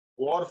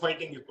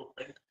war-fighting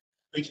equipment,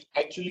 which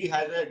actually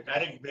has a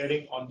direct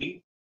bearing on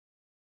the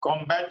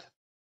combat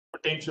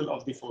potential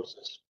of the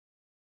forces.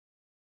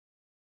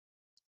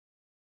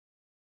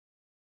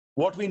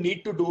 What we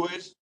need to do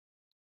is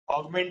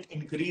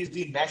increase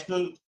the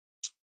national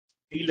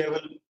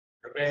D-level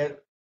repair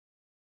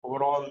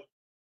overall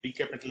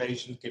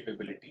recapitalization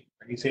capability.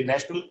 When you say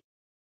national,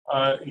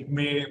 it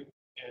may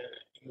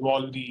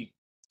involve the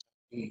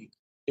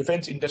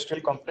defense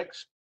industrial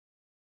complex.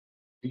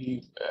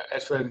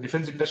 As for the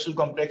defense industrial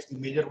complex, the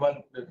major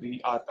one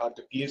are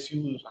the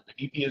PSUs,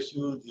 the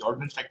DPSUs, the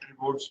ordnance factory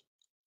boards.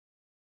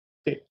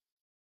 Okay.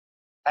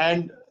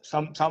 And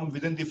some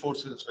within the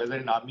forces, whether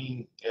in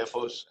Army, Air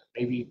Force,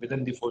 Navy,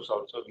 within the force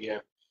also, we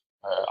have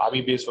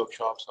Army-based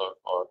workshops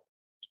or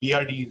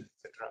BRDs,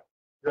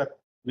 etc.,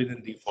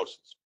 within the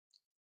forces.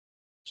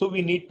 So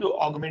we need to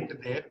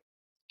augment their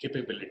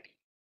capability.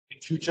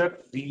 In future,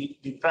 the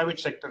private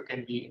sector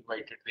can be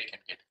invited, they can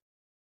get it.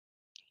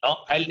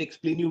 Now, I'll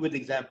explain you with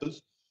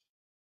examples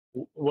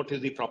what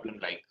is the problem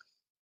like.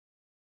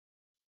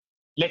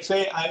 Let's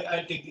say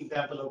I'll take the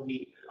example of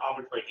the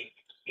armored fighting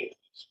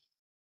vehicles.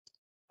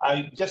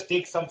 I just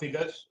take some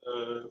figures,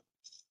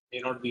 may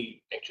not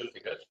be actual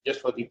figures, just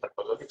for the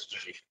purpose of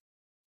explanation.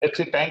 Let's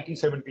say tank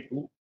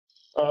T-72,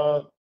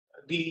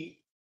 the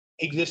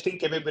existing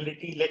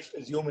capability, let's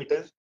assume it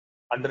is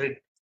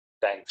 100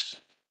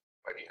 tanks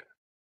per year.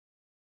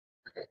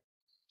 Okay.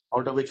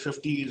 Out of which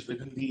 50 is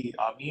within the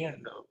army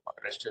and the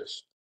rest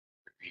is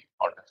with the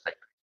ordnance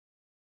factory.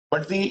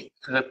 But the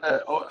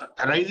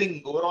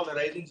overall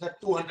arisings are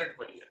 200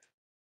 per year.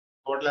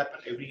 What will happen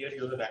every year?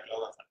 You have a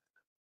backlog of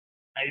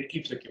 100, and it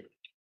keeps accumulating.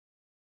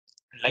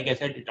 Like I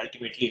said, it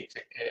ultimately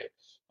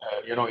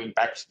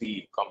impacts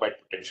the combat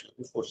potential of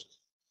the forces.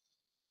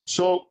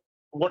 So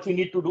what we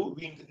need to do,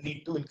 we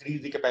need to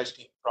increase the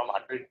capacity from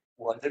 100 to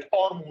 100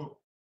 or more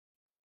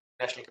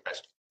national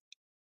capacity.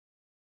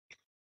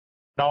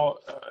 Now,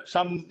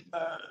 some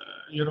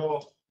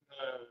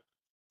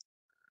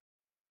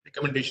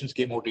recommendations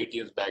came out 8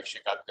 years back,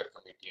 Shekhatkar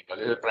committee, and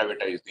they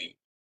privatized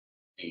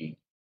the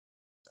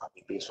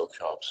army base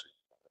workshops,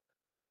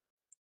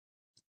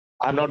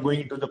 I'm not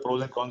going into the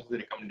pros and cons of the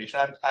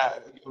recommendation.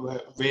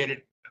 Where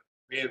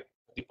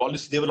the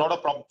policy, there were a lot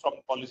of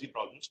policy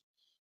problems,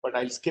 but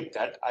I'll skip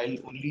that.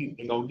 I'll only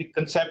bring out the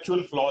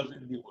conceptual flaws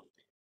in the whole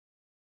thing.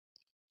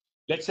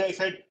 Let's say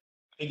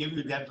I give you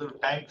example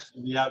of tanks.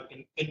 We have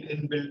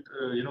inbuilt,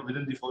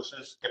 within the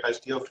forces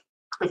capacity of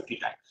 50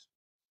 tanks.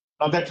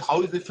 Now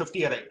how is the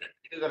 50 arrived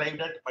at? It is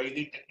arrived at by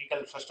the technical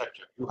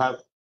infrastructure. You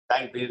have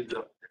tank based,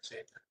 let's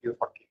say 30 or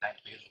 40 tank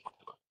based.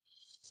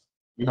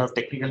 You have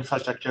technical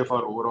infrastructure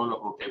for overall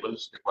of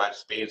rotables, requires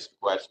space,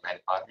 requires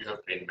manpower. You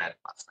have trained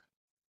manpower.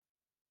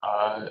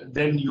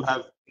 Then you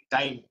have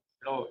time,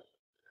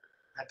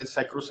 that is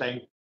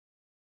sacrosanct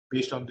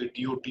based on the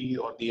TOT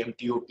or the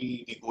MTOT,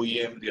 the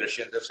OEM, the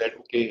Russians have said,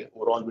 okay,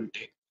 overall will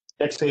take,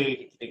 let's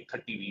say, take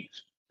 30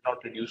 weeks,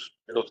 not reduce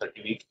below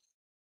 30 weeks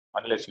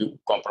unless you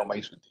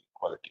compromise with the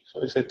quality.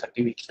 So it's a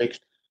 30 weeks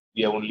fixed.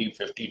 We have only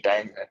 50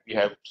 tanks and we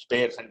have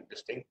spares and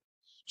this thing.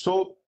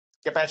 So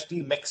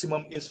capacity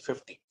maximum is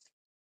 50.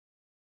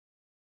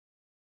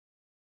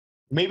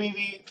 Maybe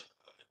we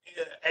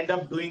end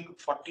up doing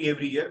 40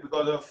 every year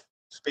because of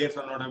spares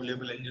are not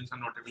available, engines are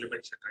not available,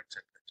 etc.,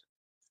 etc.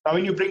 Now,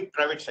 when you bring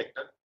private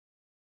sector,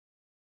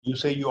 you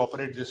say you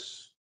operate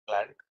this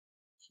plant,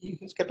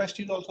 his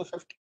capacity is also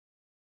 50.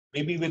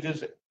 Maybe with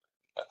his,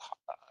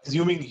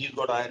 assuming he's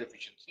got higher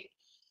efficiency,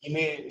 he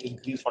may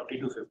increase 40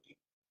 to 50.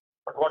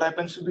 But what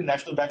happens to the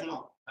national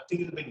backlog?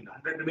 Nothing is being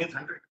 100 remains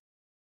 100.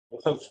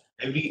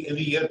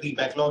 Every year the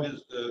backlog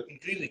is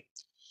increasing.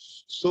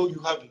 So you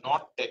have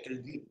not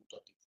tackled the root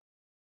of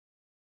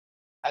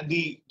the. And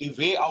the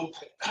way out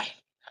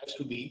has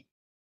to be,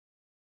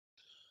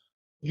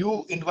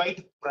 you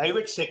invite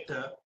private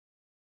sector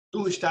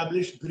to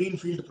establish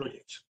greenfield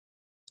projects.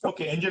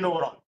 Okay, engine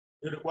overall.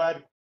 You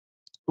require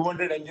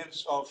 200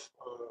 engines of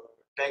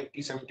tank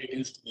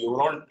T-72s to be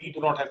overall. We do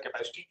not have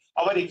capacity.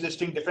 Our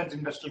existing defense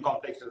industrial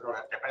complex does not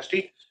have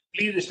capacity.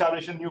 Please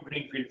establish a new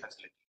greenfield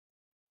facility.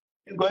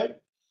 You go ahead.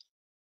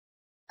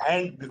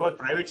 And because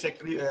private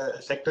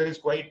sector is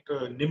quite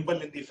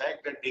nimble in the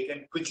fact that they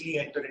can quickly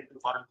enter into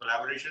foreign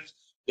collaborations,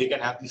 they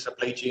can have the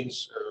supply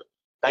chains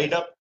tied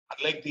up.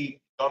 Unlike the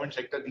government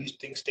sector, these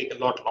things take a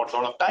lot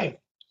of time.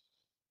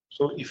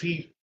 So if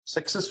he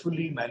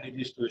successfully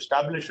manages to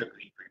establish a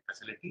greenfield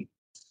facility,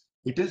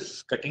 it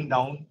is cutting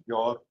down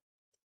your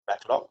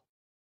backlog.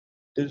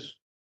 It is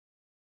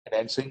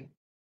enhancing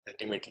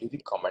ultimately the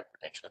combat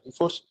potential of the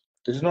force.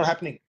 This is not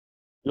happening.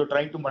 You're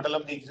trying to muddle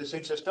up the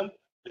existing system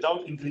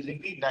without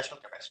increasing the national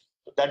capacity.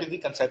 So that is the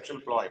conceptual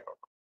flaw I brought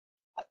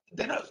up.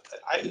 Then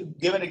I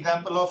gave an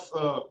example of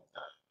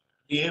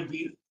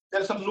AFV.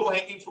 There are some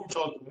low-hanging fruits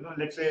also.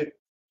 Let's say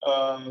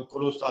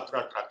Kolos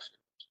Tatra trucks,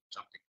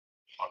 something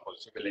normal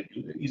civilian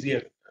use,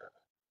 easier.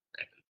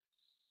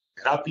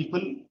 There are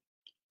people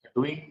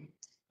doing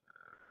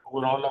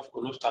overall of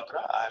Kolos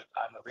Tatra.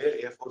 I'm aware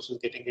Air Force is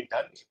getting it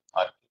done.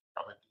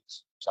 Probably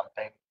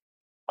sometime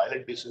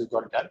pilot basis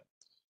got done.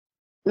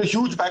 There's a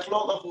huge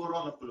backlog of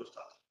overall of Kolos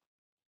Tatra.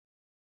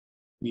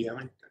 We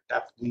haven't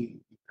tapped the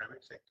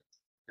private sector.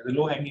 There's a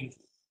low-hanging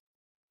fruit.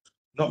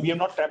 No, we have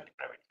not tapped the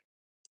private sector.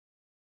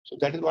 So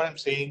that is what I'm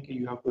saying.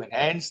 You have to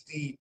enhance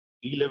the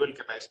E-level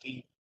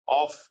capacity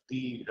of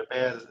the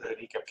repair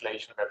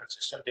recapitalization weapon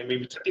system. There may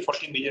be 30,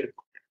 40 major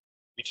equipment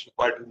which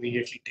require to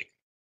immediately take.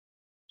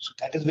 So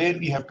that is where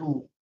we have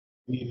to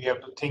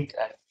think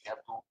and we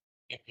have to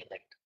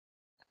implement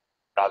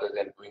rather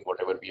than doing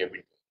whatever we have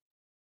been doing.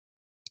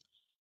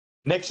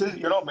 Next is,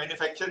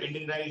 manufacture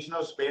indigenization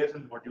of spares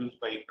and modules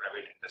by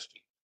private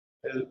industry.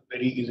 It is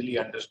very easily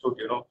understood,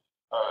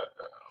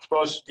 of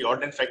course, the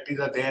ordnance factories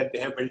are there. They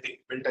have built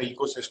an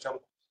ecosystem.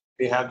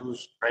 They have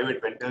those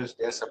private vendors.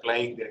 They are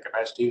supplying. Their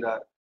capacities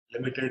are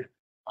limited,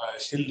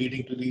 still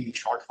leading to the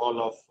shortfall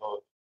of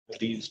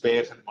these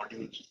spares and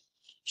modules.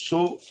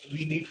 So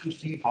we need to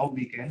see how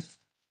we can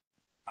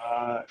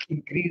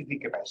increase the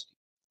capacity.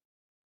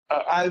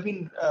 I've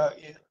been,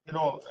 in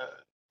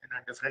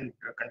a different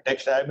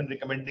context, I've been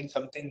recommending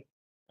something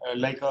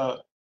like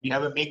we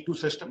have a make-to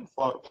system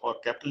for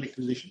capital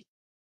acquisition.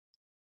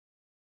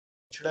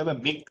 Should have a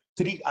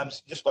make-3, I'm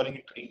just calling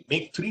it 3,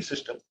 make-3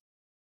 system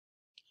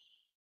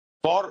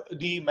for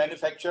the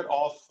manufacture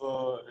of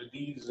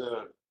these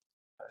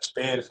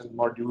spares and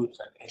modules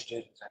and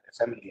engines and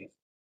assemblies,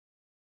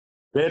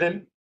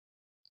 wherein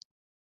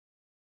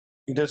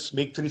it is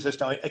make-3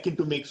 system, akin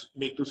to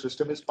make-2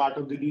 system is part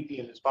of the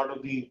DTL, is part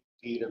of the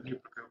revenue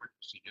procurement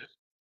procedures.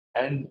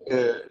 And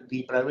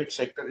the private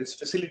sector is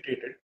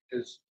facilitated,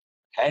 is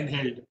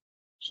handheld,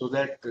 so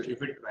that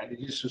if it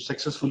manages to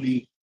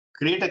successfully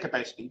create a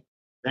capacity,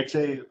 let's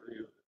say,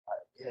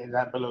 an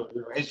example of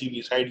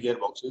SGB, side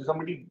gearboxes,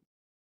 somebody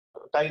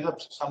ties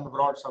up some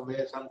abroad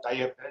somewhere, some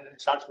tie up and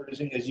starts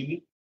producing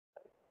SGB.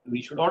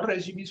 We should order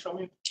SGBs from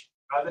him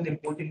rather than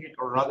importing it,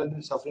 or rather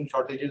than suffering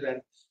shortages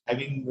and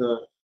having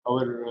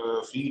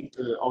our fleet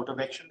out of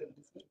action.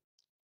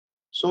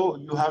 So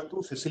you have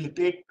to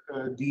facilitate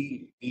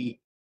the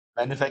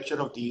manufacture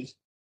of these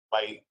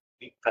by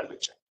the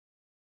private sector.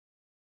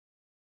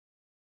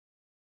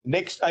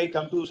 Next, I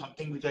come to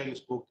something which I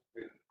spoke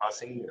in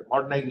passing: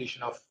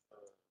 modernization of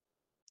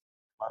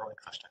MRO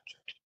infrastructure.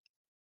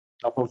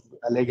 Now,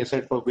 like I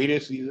said, for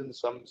various reasons,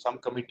 some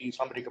committee,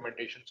 some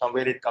recommendation,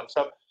 somewhere it comes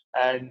up,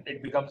 and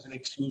it becomes an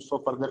excuse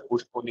for further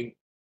postponing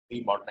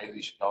the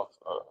modernization of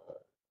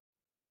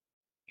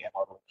the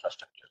MRO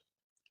infrastructure.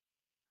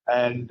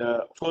 And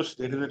of course,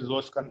 there is a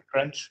resource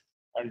crunch,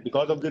 and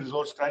because of the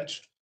resource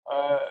crunch,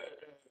 uh,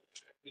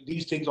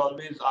 these things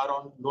always are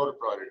on lower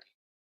priority,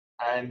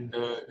 and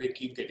they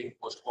keep getting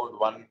postponed.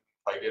 One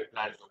 5-year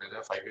plan to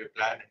another 5-year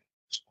plan, and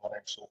so on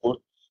and so forth.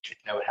 It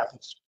never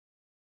happens.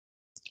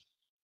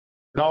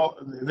 Now,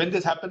 when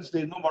this happens,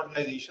 there is no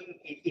modernization.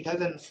 It has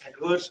an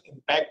adverse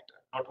impact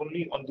not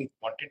only on the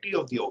quantity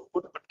of the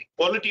output, but the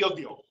quality of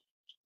the output.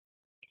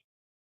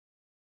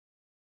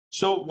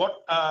 So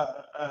what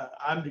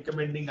I'm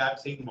recommending, I'm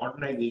saying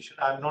modernization.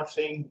 I'm not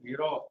saying,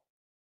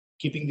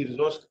 keeping the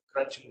resource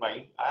crunch in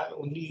mind. I'm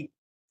only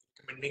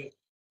recommending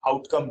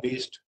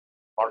outcome-based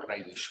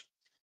modernization.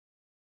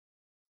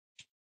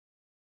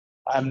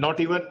 I'm not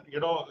even,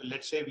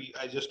 let's say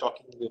I just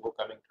talking before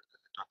coming to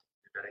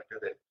the director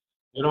there,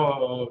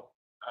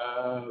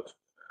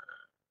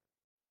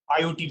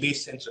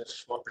 IoT-based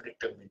sensors for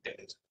predictive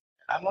maintenance.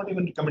 I'm not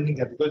even recommending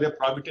that because they're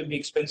prohibitively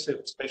expensive,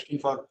 especially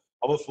for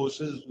our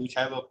forces which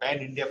have a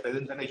pan-India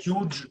presence and a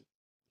huge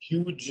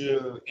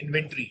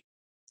inventory,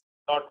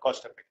 not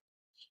cost-effective.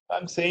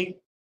 I'm saying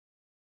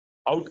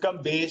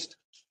outcome-based,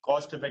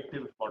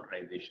 cost-effective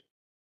modernization.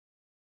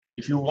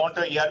 If you want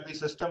an ERP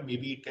system,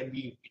 maybe it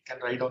can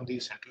ride on the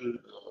central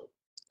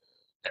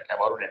that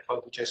MRO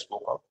network which I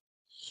spoke of.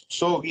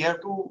 So we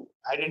have to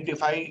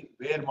identify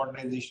where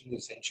modernization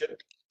is essential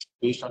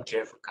based on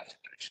careful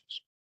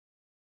considerations.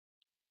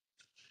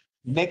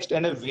 Next,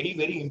 and a very,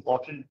 very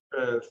important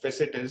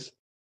facet is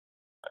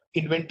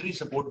inventory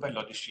support by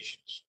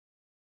logisticians.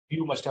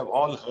 You must have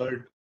all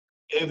heard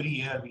every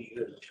year we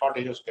hear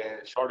shortage of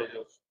spares, shortage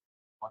of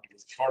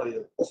modules, shortage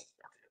of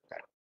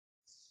that.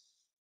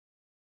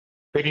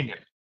 Very near.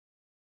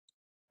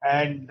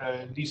 And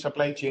the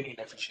supply chain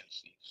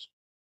inefficiencies.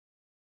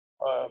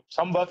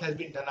 Some work has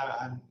been done.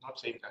 I'm not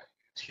saying that.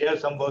 Here,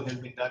 some work has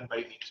been done by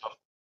means of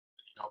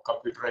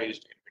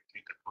computerized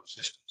inventory control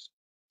systems.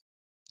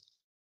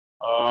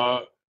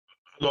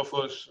 Of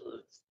course,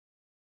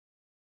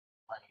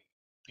 my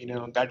opinion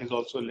on that is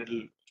also a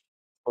little,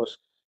 of course,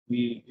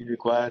 we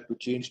require to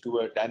change to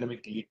a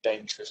dynamic lead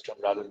time system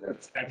rather than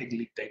a static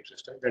lead time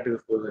system. That is,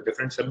 of course, a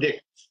different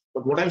subject.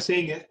 But what I'm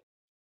saying is,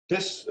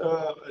 this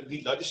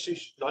the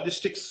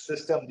logistics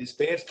system, the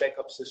spares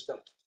backup system,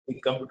 the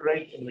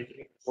computerized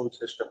inventory control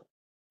system,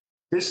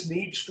 this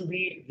needs to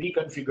be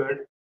reconfigured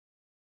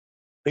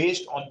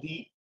based on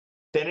the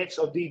tenets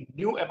of the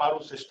new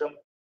MRO system,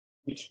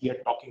 which we are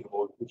talking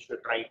about, which we are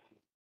trying to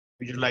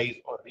visualize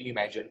or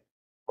reimagine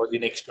for the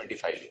next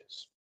 25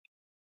 years.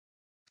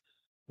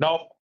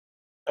 Now,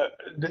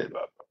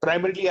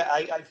 primarily,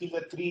 I feel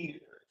there are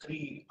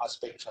three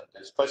aspects on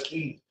this.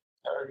 Firstly,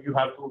 you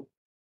have to,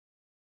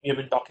 we have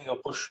been talking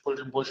of push, pull,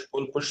 push,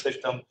 pull, push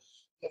system.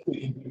 You have to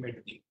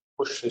implement the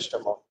push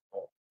system of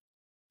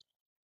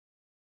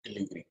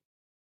delivery.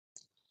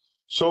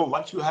 So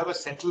once you have a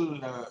central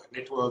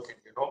network and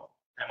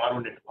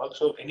MRO network,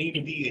 so any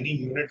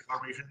unit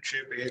formation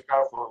ship,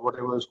 aircraft, or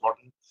whatever is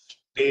gotten,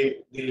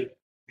 they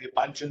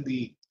punch in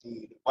the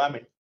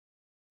requirement,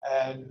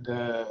 and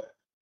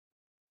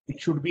it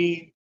should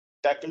be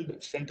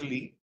tackled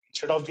centrally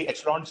instead of the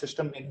echelon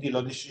system. In the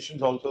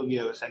logisticians also, we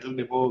have a central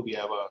depot, we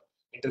have a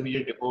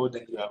intermediate depot,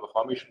 then you have a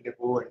formation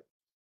depot, and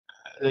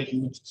a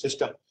huge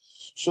system.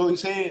 So you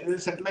say a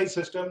centralized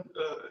system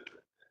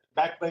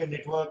backed by a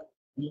network.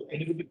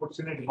 Anybody puts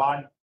in a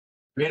demand,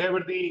 wherever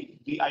the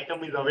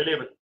item is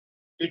available,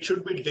 it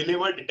should be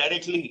delivered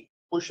directly.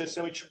 Push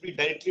system, it should be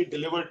directly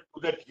delivered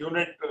to that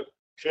unit,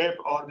 ship,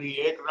 or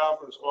the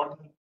aircraft or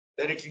squadron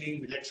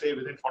directly, let's say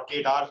within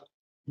 48 hours,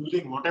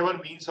 using whatever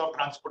means of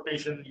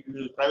transportation. You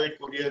use private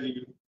courier,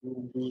 you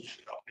use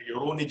your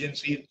own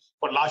agency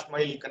for last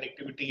mile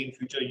connectivity. In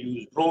future, you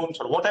use drones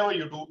or whatever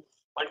you do.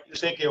 But you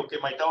say, okay,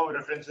 my term of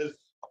reference is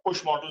a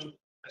push model,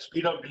 a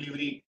speed of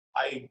delivery.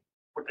 I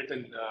put it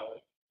in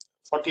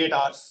 48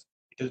 hours,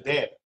 it is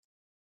there.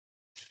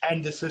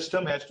 And the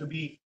system has to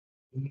be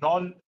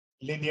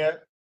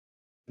non-linear,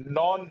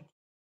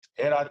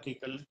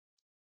 non-hierarchical,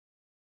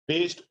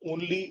 based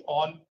only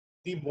on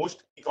the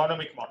most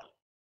economic model.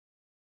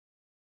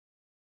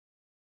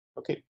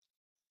 Okay.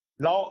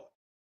 Now,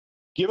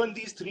 given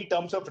these three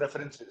terms of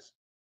references,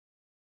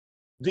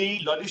 the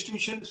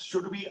logisticians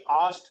should be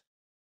asked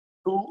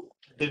to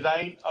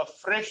design a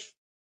fresh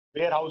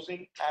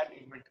warehousing and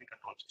inventory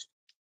control system.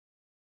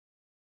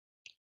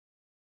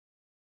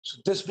 So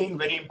this being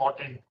very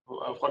important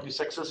for the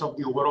success of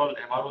the overall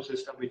MRO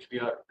system which we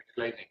are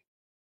utilizing.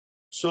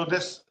 So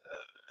this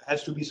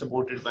has to be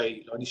supported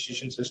by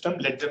logistician system.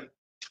 Let them,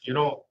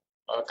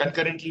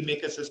 concurrently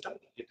make a system.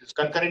 It is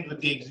concurrent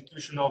with the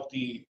execution of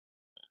the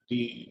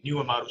new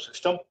MRO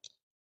system,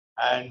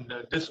 and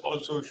this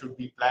also should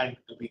be planned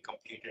to be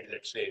completed,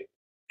 let's say,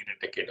 in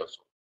a decade or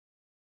so.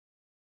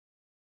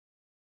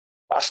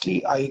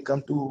 Lastly, I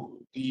come to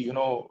the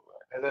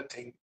another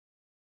thing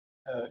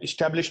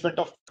establishment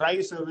of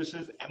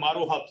tri-services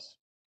MRO hubs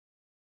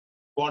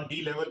for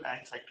D-level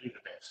and factory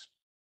repairs.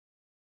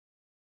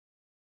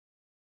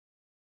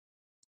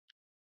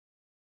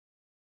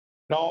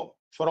 Now,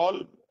 for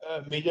all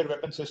major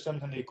weapon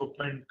systems and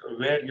equipment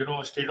where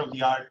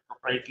state-of-the-art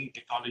proprietary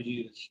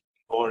technology is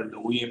involved, the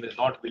OEM is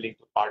not willing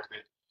to part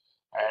with,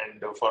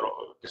 and for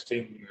this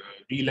thing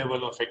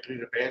D-level or factory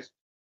repairs,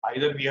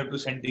 either we have to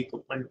send the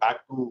equipment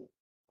back to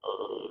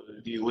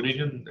the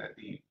origin where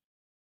the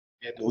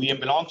OEM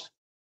belongs,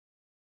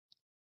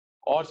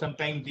 or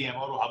sometimes the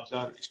MRO hubs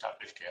are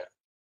established here.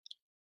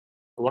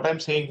 What I'm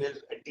saying is,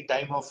 at the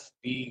time of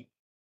the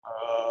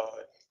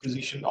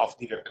acquisition of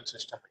the weapon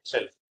system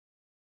itself,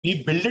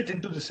 we build it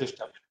into the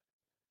system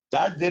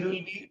that there will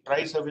be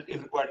tri-service,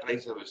 if required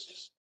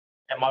tri-services,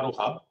 MRO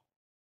hub,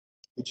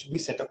 which will be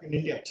set up in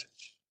India itself.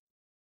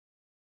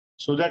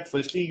 So that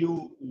firstly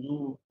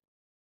you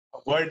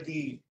avoid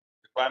the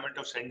requirement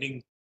of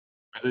sending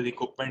whether the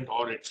equipment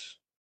or its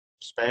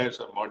spares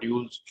or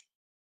modules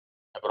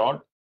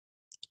abroad.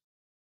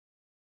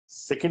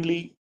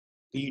 Secondly,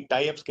 the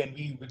tie-ups can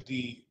be with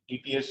the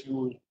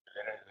DPSU,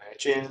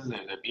 HL,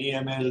 the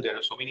BML, there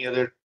are so many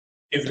other.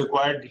 If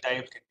required, the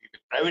tie-ups can be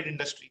with private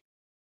industry.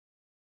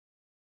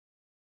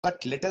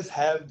 But let us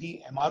have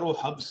the MRO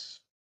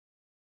hubs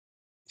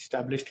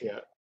established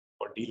here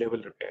for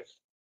D-level repairs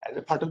as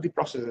a part of the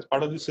process, as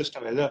part of the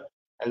system,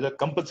 as a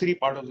compulsory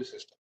part of the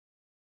system.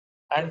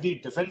 And the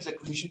defense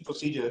acquisition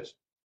procedures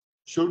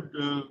should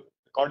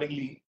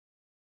accordingly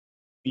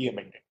be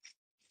amended.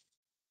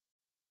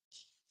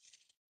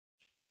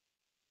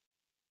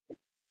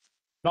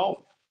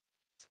 Now,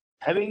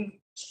 having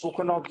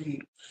spoken of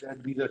these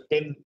are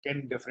 10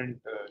 different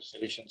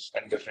solutions,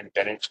 10 different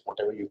tenets,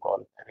 whatever you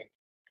call, having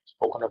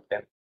spoken of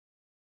them,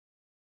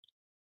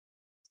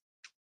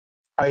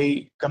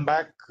 I come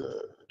back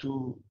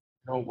to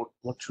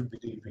what should be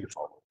the way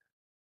forward.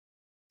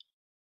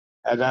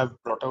 As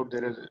I've brought out,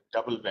 there is a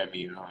double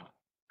whammy.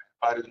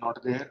 Power is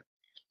not there,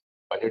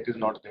 budget is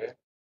not there,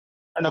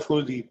 and of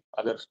course the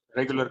other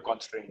regular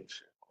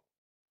constraints,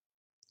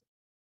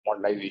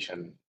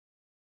 modernization,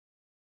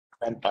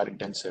 manpower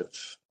intensive,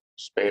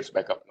 spares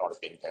backup not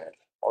being there,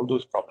 all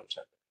those problems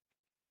are there.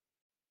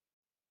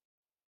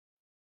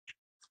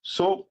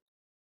 So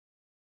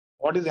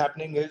what is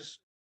happening is,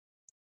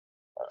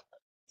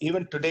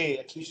 even today,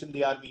 at least in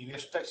the army, we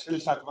are still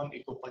stuck on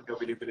equipment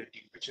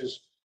availability, which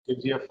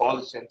gives you a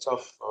false sense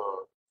of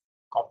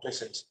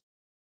complacency.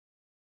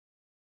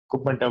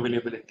 Equipment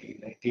availability,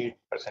 98%,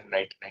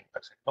 99%.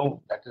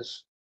 No, that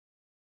is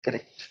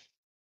correct.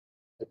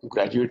 If you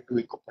graduate to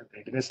equipment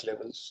readiness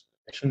levels,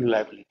 mission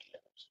reliability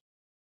levels,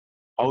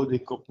 how the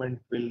equipment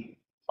will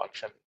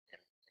function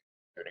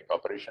during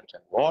operations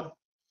and war,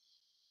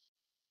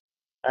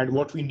 and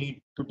what we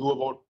need to do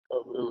about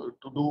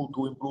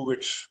to improve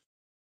its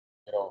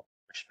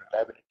mission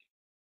reliability.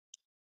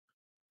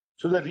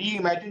 So the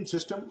reimagined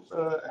system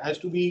has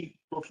to be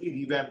totally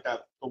revamped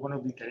up. So one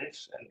of the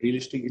tenets, and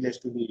realistically, it has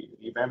to be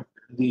revamped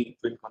in the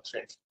twin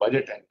constraints,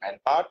 budget and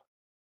manpower.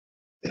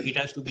 It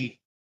has to be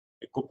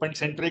equipment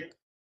centric,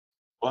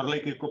 or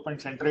like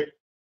equipment centric.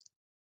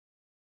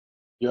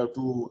 You have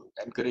to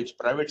encourage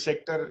private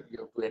sector. You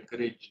have to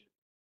encourage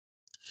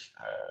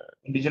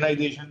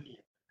indigenization. You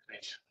have to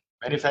encourage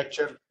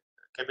manufacture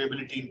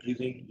capability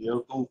increasing. You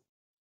have to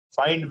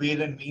find ways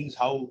and means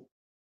how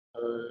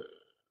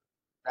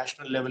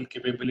national level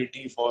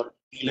capability for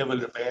D-level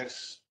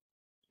repairs,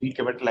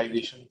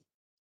 recapitalization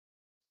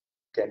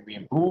can be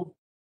improved.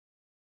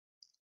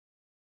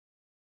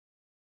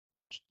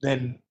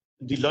 Then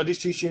the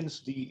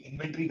logisticians, the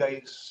inventory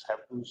guys have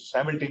to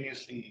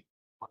simultaneously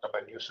put up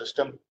a new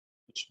system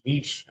which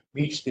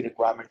meets the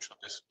requirements of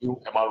this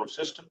new MRO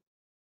system.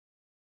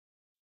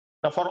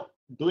 Now, for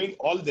doing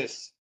all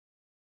this,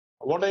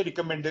 what I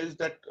recommend is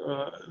that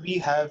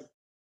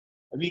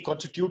we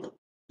constitute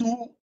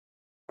two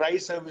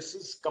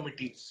tri-services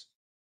committees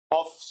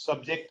of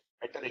subject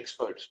matter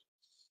experts.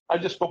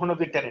 I've just spoken of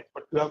the tenet,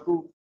 but you have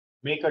to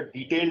make a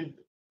detailed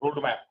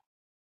roadmap.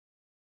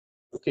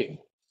 Okay.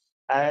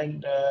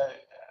 And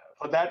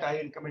for that,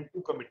 I recommend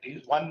two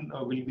committees. One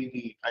will be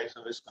the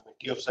tri-service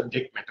committee of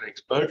subject matter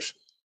experts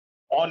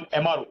on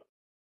MRO.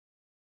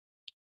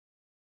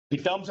 The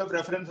terms of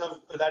reference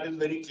of that is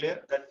very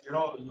clear that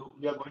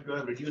we are going to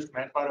have reduced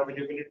manpower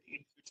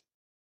availability,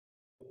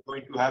 we're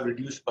going to have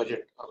reduced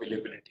budget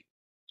availability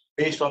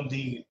based on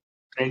the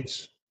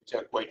trends which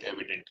are quite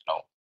evident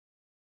now.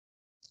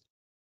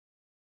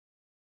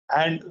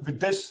 And with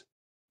this,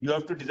 you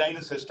have to design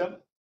a system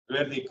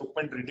where the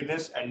equipment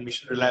readiness and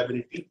mission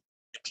reliability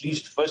at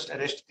least first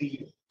arrest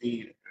the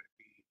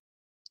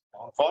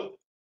downfall,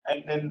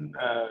 and then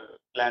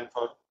plan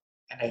for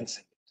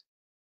enhancing it.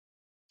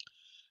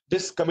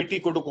 This committee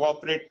could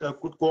cooperate,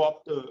 could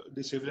co-opt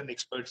the civilian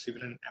experts,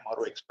 civilian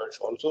MRO experts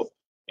also,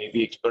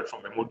 maybe expert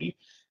from MOD,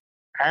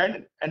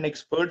 and an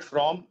expert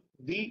from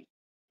the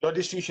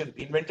logistician,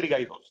 the inventory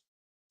guys also.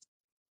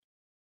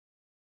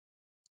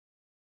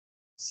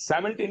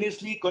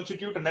 Simultaneously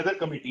constitute another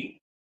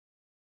committee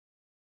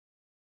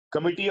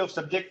of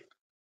subject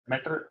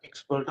matter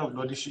expert of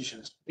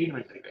logisticians, the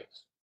inventory guys.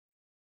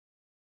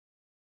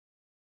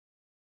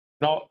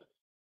 Now,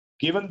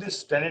 given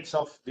these tenets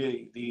of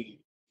the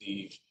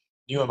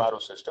new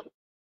MRO system,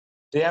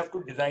 they have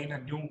to design a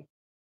new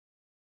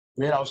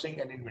warehousing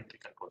and inventory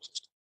control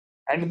system.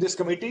 And in this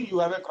committee, you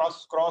have a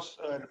cross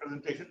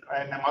representation.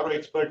 An MRO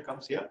expert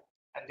comes here,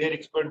 and their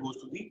expert goes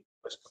to the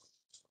customer.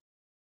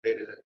 There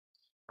is a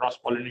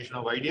cross-pollination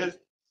of ideas.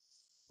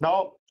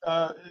 Now,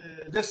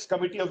 this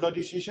committee of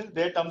logisticians,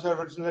 their terms and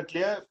conditions are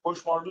clear.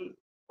 Push model,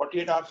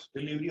 48 hours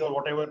delivery or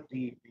whatever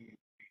the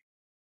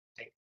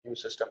new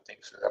system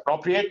thinks is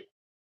appropriate,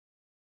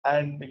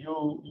 and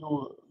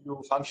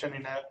you function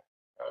in a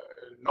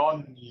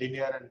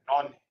non-linear and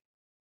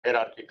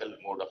non-hierarchical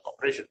mode of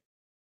operation.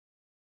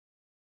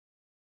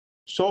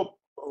 So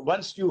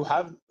once you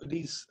have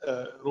these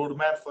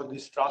roadmap for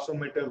these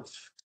transformative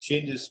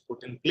changes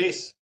put in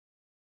place,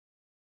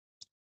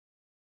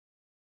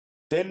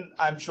 then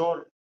I'm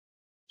sure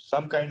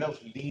some kind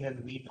of lean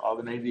and mean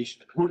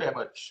organization would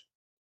emerge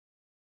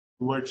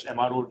towards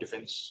MRO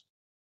defense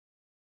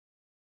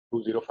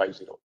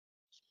 2050.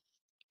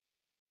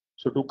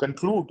 So to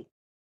conclude,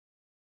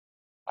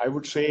 I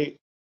would say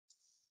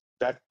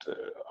that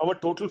our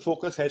total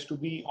focus has to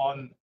be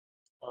on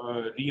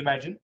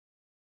reimagine,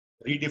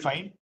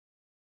 redefine,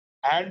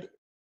 and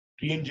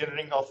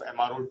re-engineering of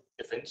MRO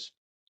defense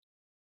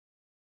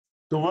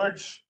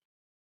towards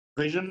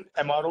vision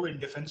MRO in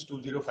defense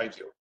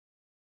 2050.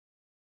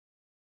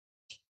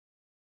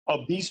 A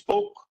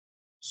bespoke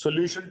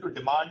solution to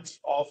demands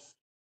of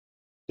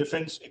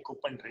defense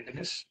equipment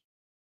readiness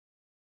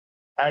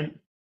and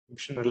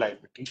mission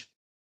reliability.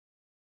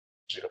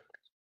 Zero.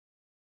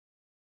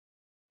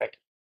 Thank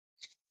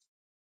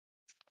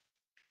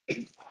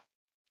you.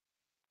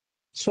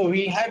 So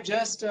we have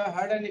just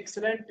heard an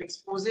excellent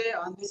expose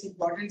on this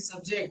important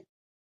subject.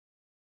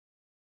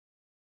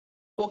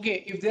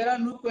 Okay, if there are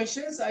no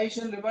questions, I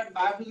shall revert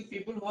back to the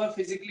people who are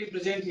physically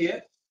present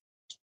here.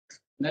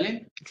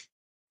 Nalin,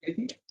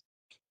 anything?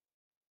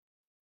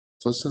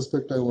 First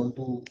aspect I want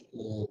to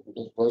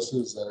put across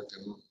is that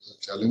the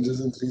challenges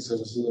in three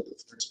services are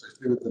different,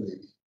 especially with the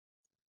Navy.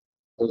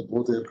 Because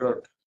both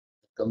aircraft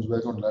comes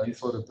back on land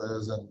for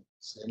repairs, and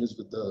same is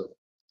with the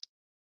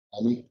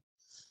Army.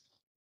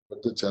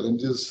 But the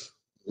challenges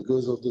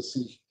because of the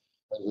sea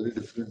are very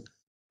different,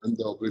 and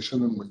the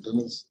operation and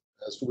maintenance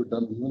has to be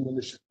done even when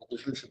the ship,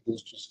 official ship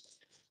goes to sea,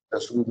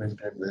 has to be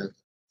maintained there.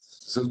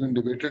 This has been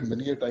debated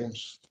many a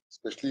times,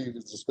 especially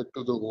with respect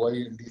to the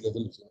OI and D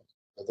levels,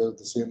 whether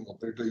the same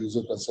operator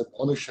user concept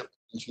on a ship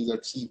and she's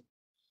at sea.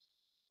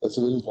 That's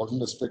a very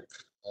important aspect,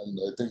 and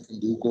I think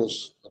in due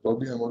course,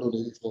 probably I'm out of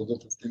Navy for more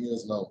than 15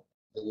 years now.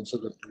 They've also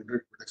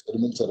concluded with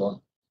experiments around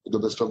to the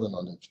best of the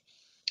knowledge.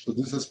 So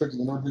this aspect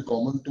may not be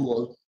common to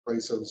all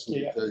price services,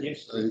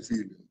 I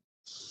feel.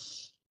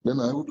 Then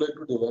I would like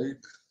to divide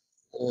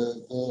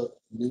the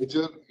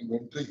major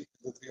inventory in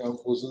the three armed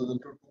forces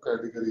into two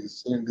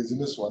categories. Say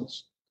indigenous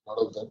ones, a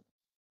lot of them,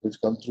 which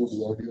come through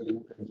the audio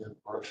route and they're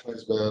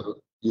productionized by our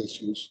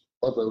PSUs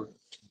or private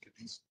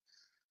entities,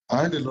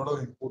 and a lot of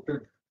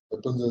imported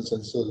weapons and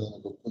sensors and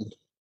equipment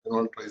in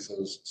all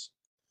tri-services.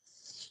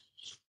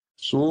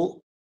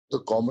 So the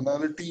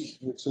commonality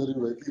which you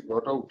rightly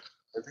brought out,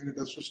 I think it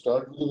has to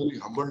start with a very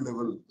humble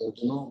level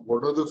that,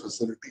 what are the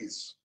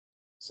facilities?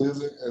 Say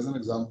as an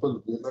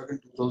example, way back in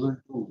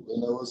 2002,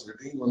 when I was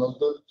heading one of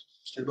the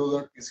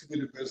state-of-the-art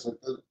PCB repair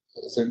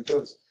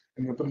centers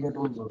in weapon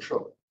control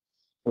workshop,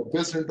 the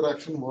best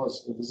interaction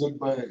was a visit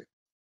by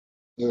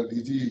the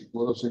DG,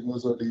 Board of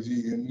Signals or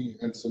DG EME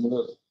and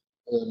similar,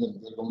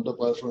 their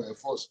counterparts from Air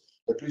Force,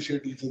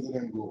 appreciate each other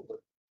and go. But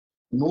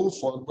no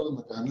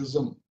formal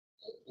mechanism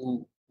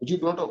which you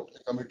brought out,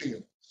 a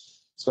committee,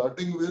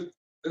 starting with,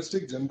 let's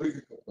take generic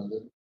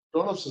equipment, a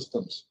lot of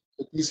systems.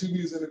 A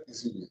PCB is in a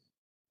PCB.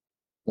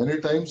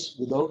 Many times,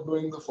 without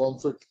knowing the form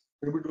fit,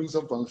 maybe doing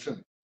some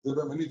function, there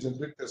are many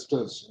generic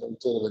testers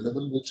which are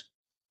available, which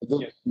with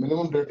the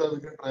minimum data we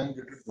can try and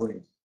get it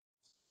going.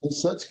 In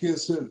such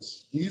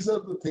cases, these are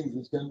the things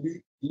which can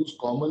be used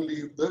commonly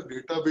if the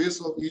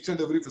database of each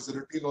and every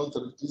facility in all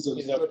these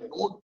services are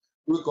known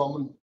to a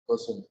common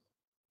person.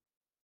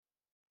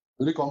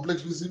 Very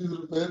complex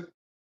PCBs repair,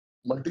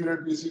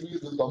 multi-rate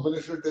PCBs, with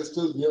combinational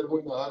testers, we are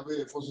going our way,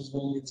 Air Force is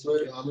going its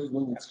way, Army is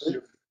going its way.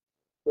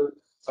 But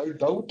I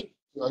doubt,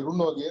 I don't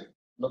know again,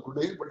 not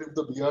today, but if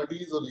the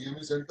BRDs or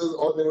EME centers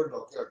or naval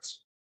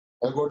dockyards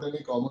have got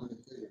any common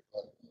requirement.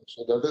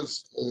 So that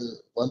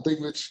is one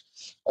thing which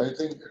I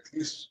think at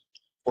least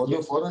for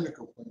the foreign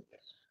equipment.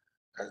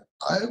 And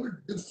I have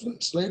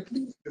a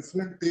slightly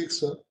different take,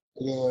 sir,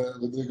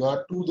 with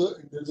regard to the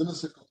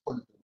indigenous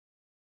equipment.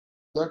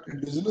 That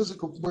indigenous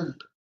equipment,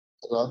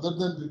 rather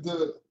than with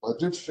the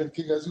budget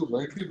shrinking, as you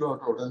rightly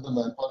brought out, and the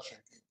manpower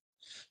shrinking,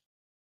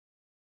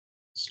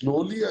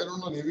 slowly, I don't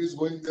know, Navy is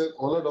going there.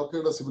 All our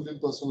dockyard are civilian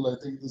personnel.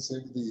 I think the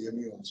same with the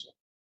EME also.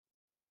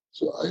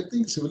 So I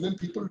think civilian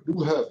people do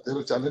have, there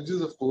are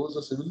challenges, of course.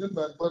 The civilian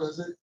manpower has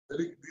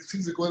these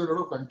things require a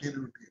lot of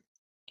continuity.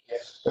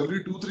 Yes.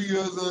 Every 2-3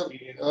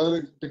 years,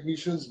 our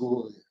technicians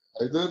go away.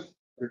 Either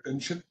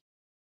retention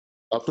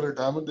After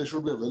retirement, they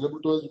should be available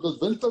to us because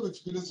wealth of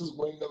experience is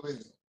going away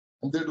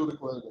and they do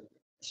require it.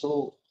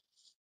 So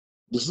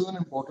this is an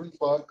important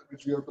part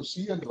which we have to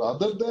see. And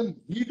rather than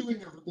we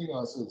doing everything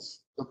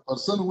ourselves, the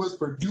person who has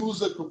produced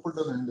the equipment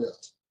in India,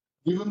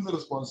 give him the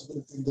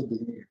responsibility in the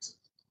beginning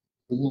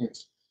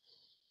itself.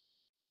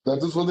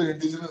 That is for the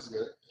indigenous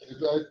guy.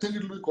 I think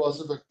it will be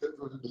cost effective.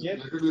 Yes.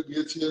 Let it be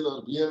BHEL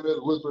or BML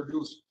who has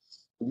produced.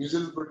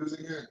 BHEL is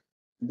producing a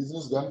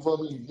indigenous gun for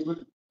me. He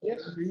will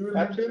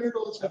maintain it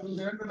also. He will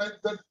land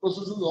that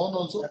process is on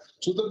also,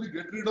 so that we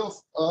get rid of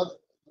our.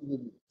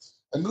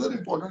 Another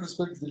important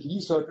aspect which we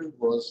started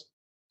was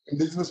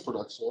indigenous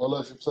products. So all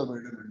our ships are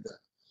made in India.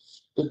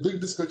 A big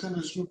discussion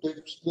used to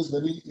take place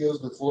many years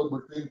before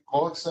between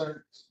COTS and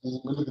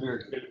middle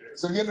grade.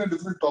 It's again a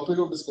different topic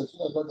of discussion.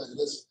 I'm not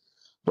digress.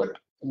 But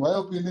in my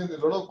opinion, a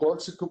lot of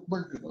COTS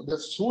equipment, they're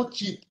so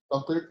cheap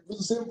compared with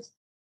the same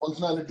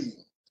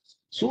functionality.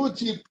 So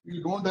cheap,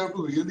 you don't have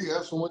to really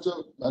have so much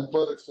of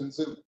manpower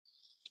expensive.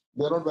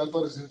 They're not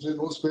manpower expensive,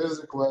 no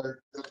spares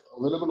required. They're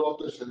available off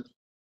the shelf.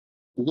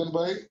 You can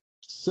buy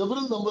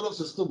several number of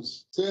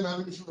systems. Say an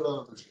ammunition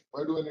off the shelf.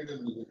 Why do I need a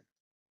new?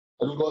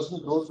 It will cost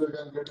me crores. I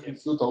can get a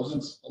few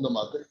thousands on the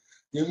market.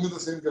 Give me the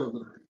same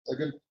capability. I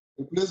can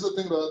replace the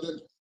thing rather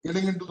than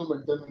getting into the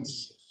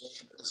maintenance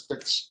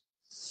aspects.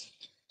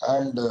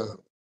 And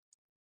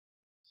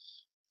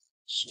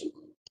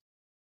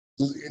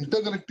this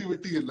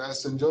interconnectivity,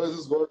 as CENJOWS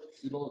has got,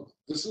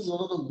 this is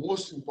one of the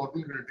most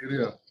important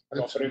criteria.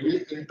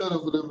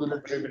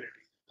 Interoperability.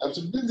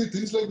 Absolutely,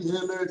 things like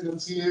ALH,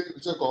 NCA,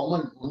 which are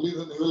common, only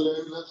the naval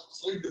level have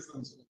slight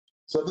difference.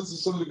 Certain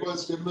systems require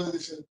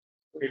stabilization,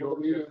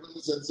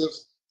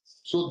 sensors.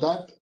 So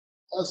that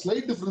a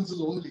slight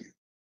differences only.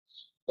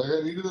 Like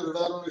I needed a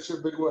radar on a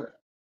ship, big one.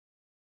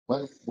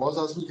 My boss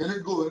asked me, can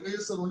it go?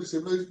 Yes, sir, only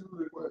stabilization is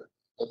required.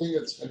 Nothing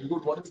else. And we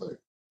could modify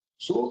it.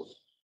 So,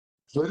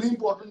 very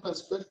important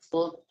aspect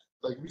for,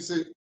 like we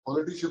say,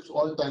 quality ships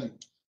on time,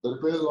 the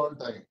repairs on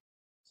time.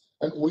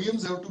 And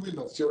OEMs have to be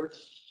nurtured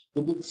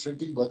with the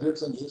shrinking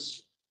budgets and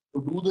this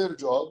to do their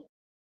job.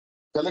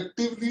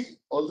 Collectively,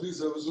 all three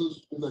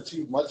services will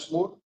achieve much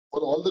more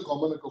for all the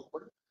common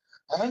equipment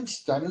and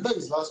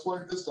standardize. Last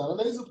point is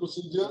standardize the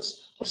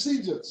procedures for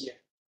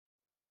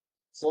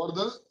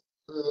the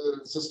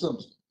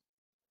systems.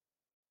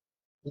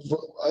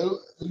 I will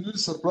be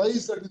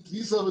surprised that in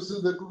three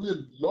services there could be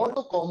a lot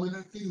of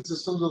commonality in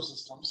systems of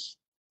systems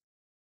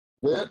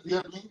where we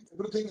are doing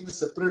everything in a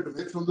separate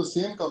way from the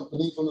same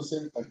company, from the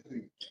same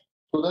country.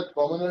 So that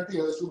commonality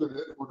has to be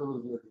there, whatever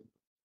we are doing.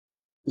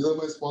 These are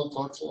my small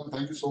thoughts, and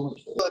thank you so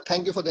much.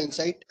 Thank you for the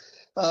insight.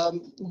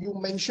 You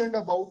mentioned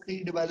about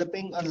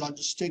redeveloping a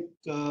logistic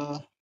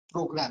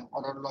program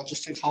or a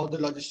logistic, how the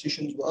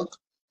logisticians work,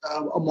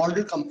 a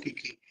model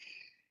completely.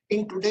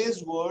 In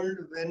today's world,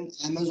 when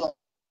Amazon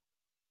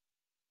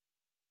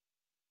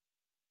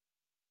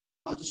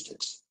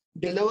logistics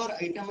deliver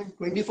item in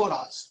 24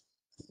 hours,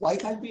 why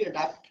can't we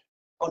adapt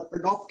or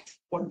adopt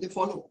what they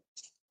follow?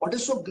 What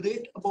is so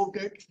great about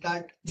it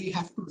that we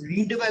have to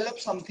redevelop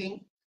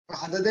something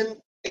rather than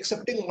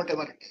accepting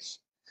whatever it is?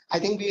 I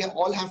think we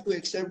all have to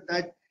accept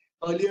that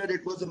earlier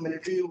it was the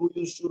military who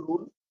used to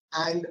rule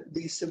and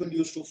the civil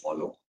used to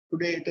follow.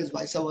 Today it is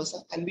vice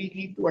versa, and we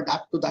need to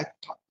adapt to that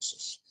thought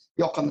process.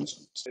 Your comments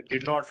on this? I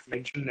did not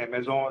mention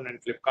Amazon and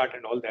Flipkart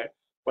and all that,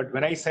 but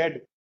when I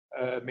said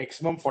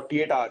maximum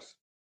 48 hours,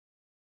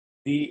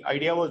 the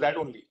idea was that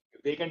only.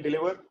 If they can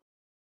deliver,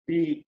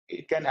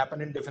 it can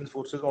happen in defense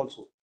forces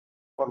also.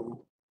 For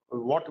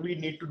what we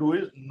need to do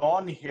is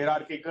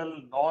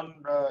non-hierarchical,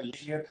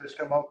 non-linear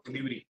system of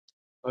delivery.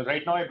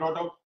 Right now I brought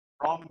out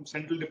from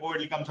central depot, it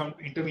will come some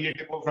intermediate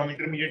depot, from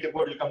intermediate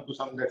depot, it will come to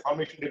some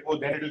formation depot,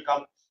 then it will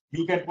come.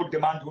 You can put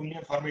demand only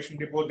on formation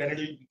depot, then it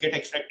will get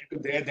extracted to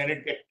there, then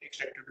it get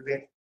extracted to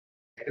there.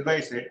 That is why I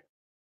said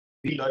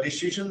the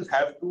logisticians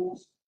have to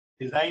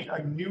design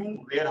a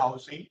new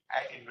warehousing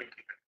and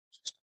inventory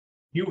system.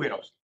 New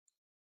warehousing.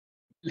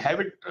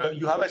 Have it.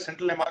 You have a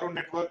central MRO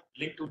network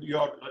linked to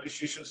your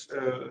logisticians'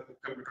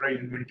 computerized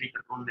inventory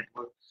control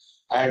network,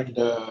 and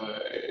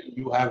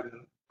you have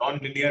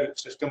non-linear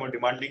system of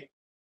demanding,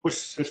 push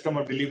system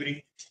of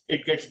delivering.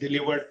 It gets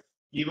delivered.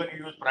 Even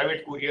you use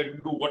private courier,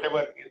 you do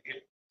whatever.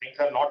 If things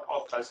are not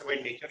of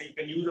classified nature, you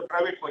can use a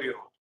private courier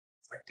also,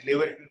 but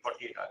deliver it in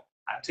 48 hours.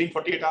 I'm saying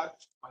 48 hours.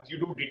 Once you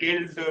do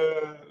detailed,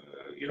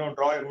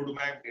 draw a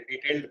roadmap, the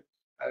detailed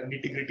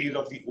nitty-gritties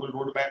of the whole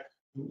roadmap.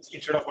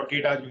 Instead of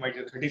 48 hours, you might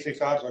say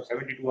 36 hours or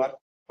 72 hours.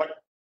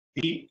 But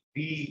the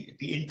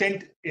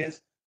intent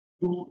is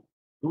to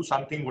do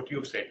something what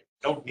you've said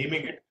without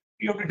naming it.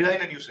 You have to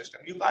design a new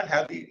system. You can't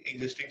have the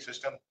existing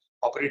system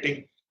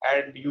operating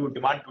and you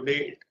demand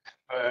today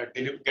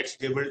it gets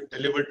delivered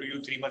to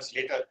you 3 months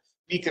later.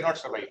 We cannot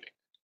survive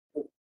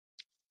it.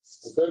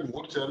 The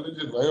more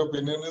challenge, in my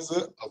opinion, is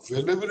the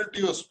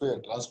availability of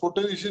spare.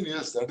 Transportation,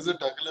 yes, that is a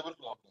tackleable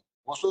problem.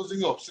 Most of the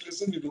things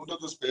obsolescence, you don't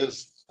have the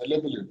spares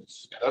available.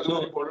 That's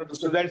very important.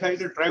 So that's why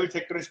the private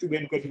sector has to be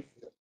encouraged.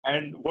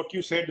 And what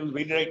you said was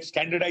very right.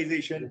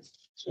 Standardization,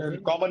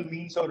 common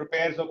means of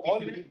repairs of All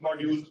PCB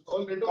modules.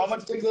 All NATO Common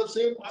systems are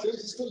same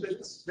system.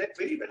 That's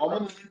very well.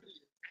 Common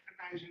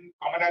Recognizing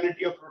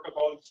commonality of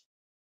protocols.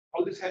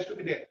 All this has to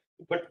be there.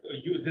 But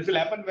this will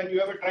happen when you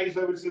have a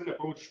tri-services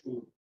approach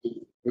to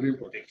very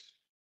important. things.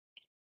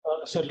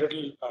 Sir,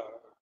 little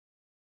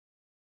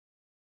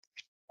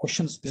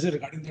questions. This is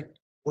regarding that.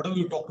 Whatever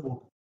you talked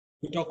about,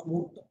 we talk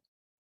about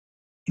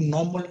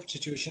normal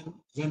situation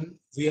when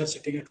we are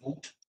sitting at home,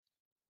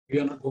 we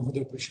are not going for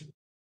the operation.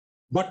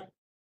 But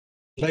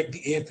like the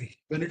AFP,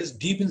 when it is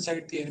deep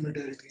inside the enemy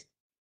territory,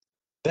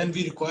 then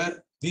we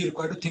require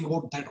to think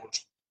about that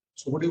also.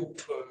 So what do you,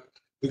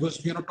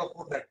 because we are not talking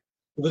about that,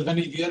 because when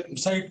we are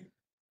inside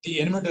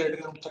the enemy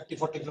territory, around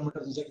 30-40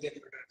 kilometers inside the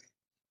enemy territory,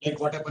 like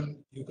what happened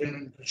in Ukraine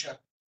and Russia,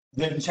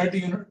 they are inside the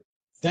unit,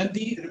 then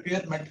the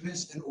repair,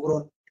 maintenance, and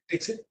overall it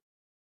takes it.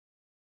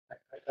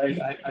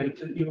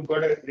 You've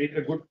got a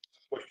good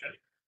question,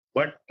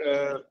 but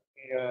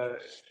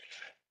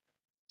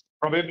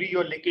probably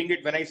you're linking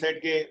it when I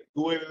said do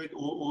away with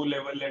O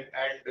level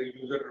and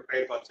user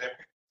repair concept.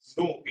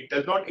 No, it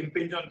does not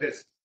impinge on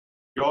this.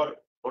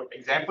 What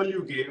example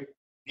you gave,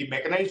 the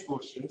mechanized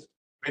forces,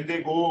 when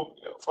they go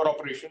for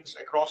operations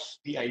across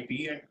the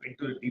IP and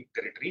into the deep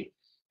territory,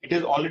 it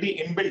is already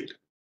inbuilt.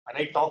 When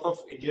I talk of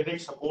engineering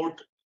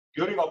support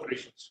during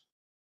operations,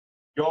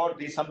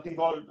 there's something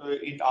called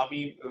in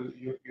Army,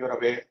 you're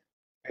aware,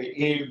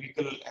 A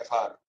vehicle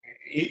FR,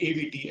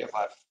 AVT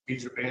FR,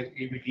 means repairs,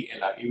 AVT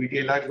LR. AVT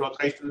LR is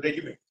authorized to the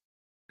regiment.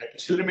 That will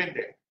still remain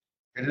there.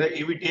 There is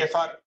a AVT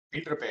FR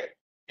field repair,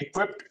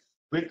 equipped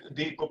with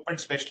the equipment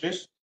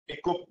specialists,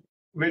 equipped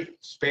with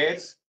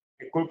spares,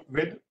 equipped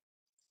with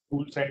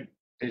tools and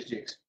test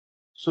jigs.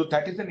 So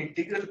that is an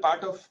integral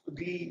part of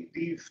the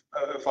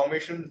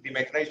formation, the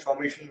mechanized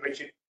formation,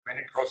 when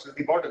it crosses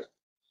the borders.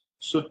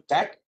 So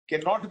that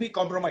cannot be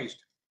compromised.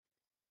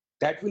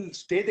 That will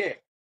stay there.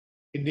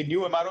 In the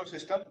new MRO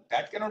system,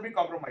 that cannot be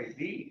compromised.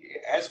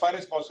 As far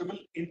as possible,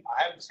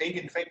 I am saying,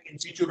 in fact, in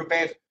situ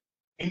repairs,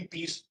 in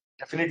peace,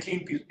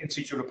 definitely in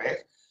situ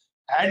repairs,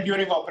 and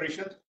during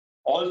operations,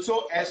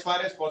 also as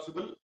far as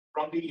possible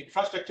from the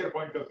infrastructure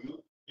point of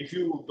view. If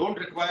you don't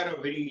require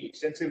a very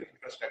extensive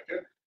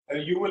infrastructure,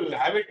 you will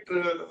have it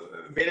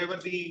wherever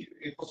the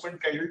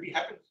equipment casualty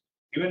happens.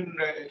 Even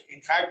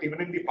in fact, even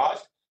in the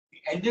past, the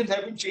engines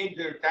have been changed.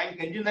 Tank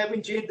engines have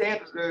been changed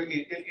there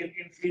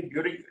in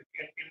during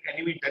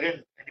enemy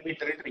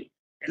territory.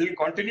 It will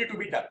continue to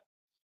be done.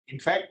 In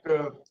fact,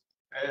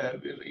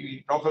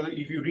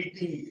 if you read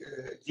the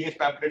GS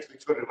pamphlets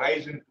which were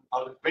revised in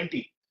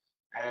 2020,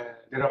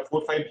 there are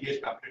 4 or 5 GS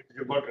pamphlets which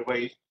have got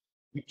revised,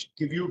 which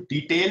give you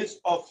details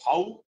of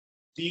how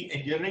the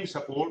engineering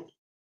support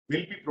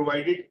will be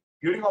provided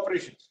during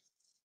operations.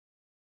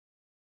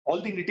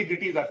 All the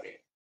nitty-gritties are there.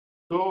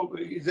 So,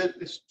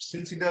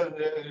 since in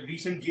the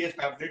recent GS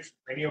pamphlets,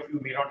 many of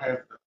you may not have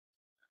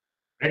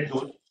read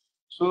those,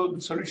 so the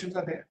solutions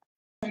are there.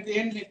 At the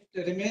end,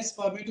 it remains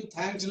for me to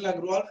thank Kapil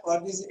Aggarwal for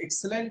this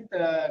excellent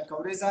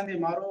coverage on the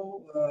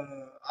MRO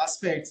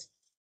aspects.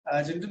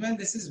 Gentlemen,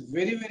 this is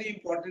very, very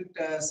important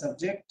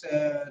subject.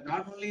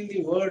 Not only in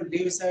the world,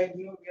 leave side,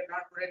 we are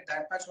not worried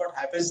that much what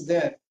happens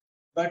there.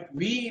 But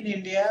we in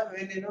India,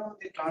 when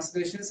the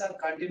transgressions are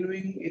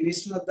continuing in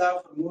East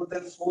Ladakh for more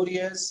than 4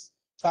 years,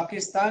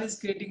 Pakistan is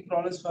creating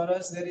problems for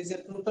us. There is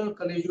a total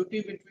collision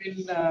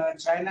between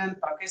China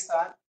and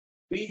Pakistan.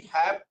 We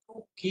have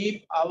to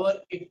keep our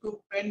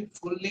equipment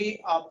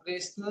fully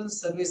operational,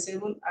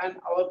 serviceable, and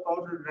our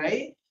powder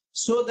dry,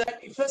 so that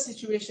if a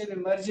situation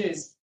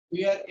emerges,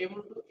 we are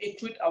able to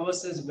equip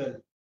ourselves well.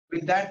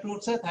 With that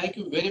note, sir, thank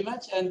you very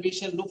much, and we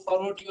shall look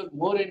forward to your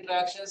more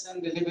interactions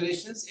and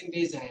deliberations in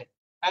days ahead.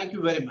 Thank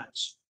you very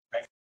much.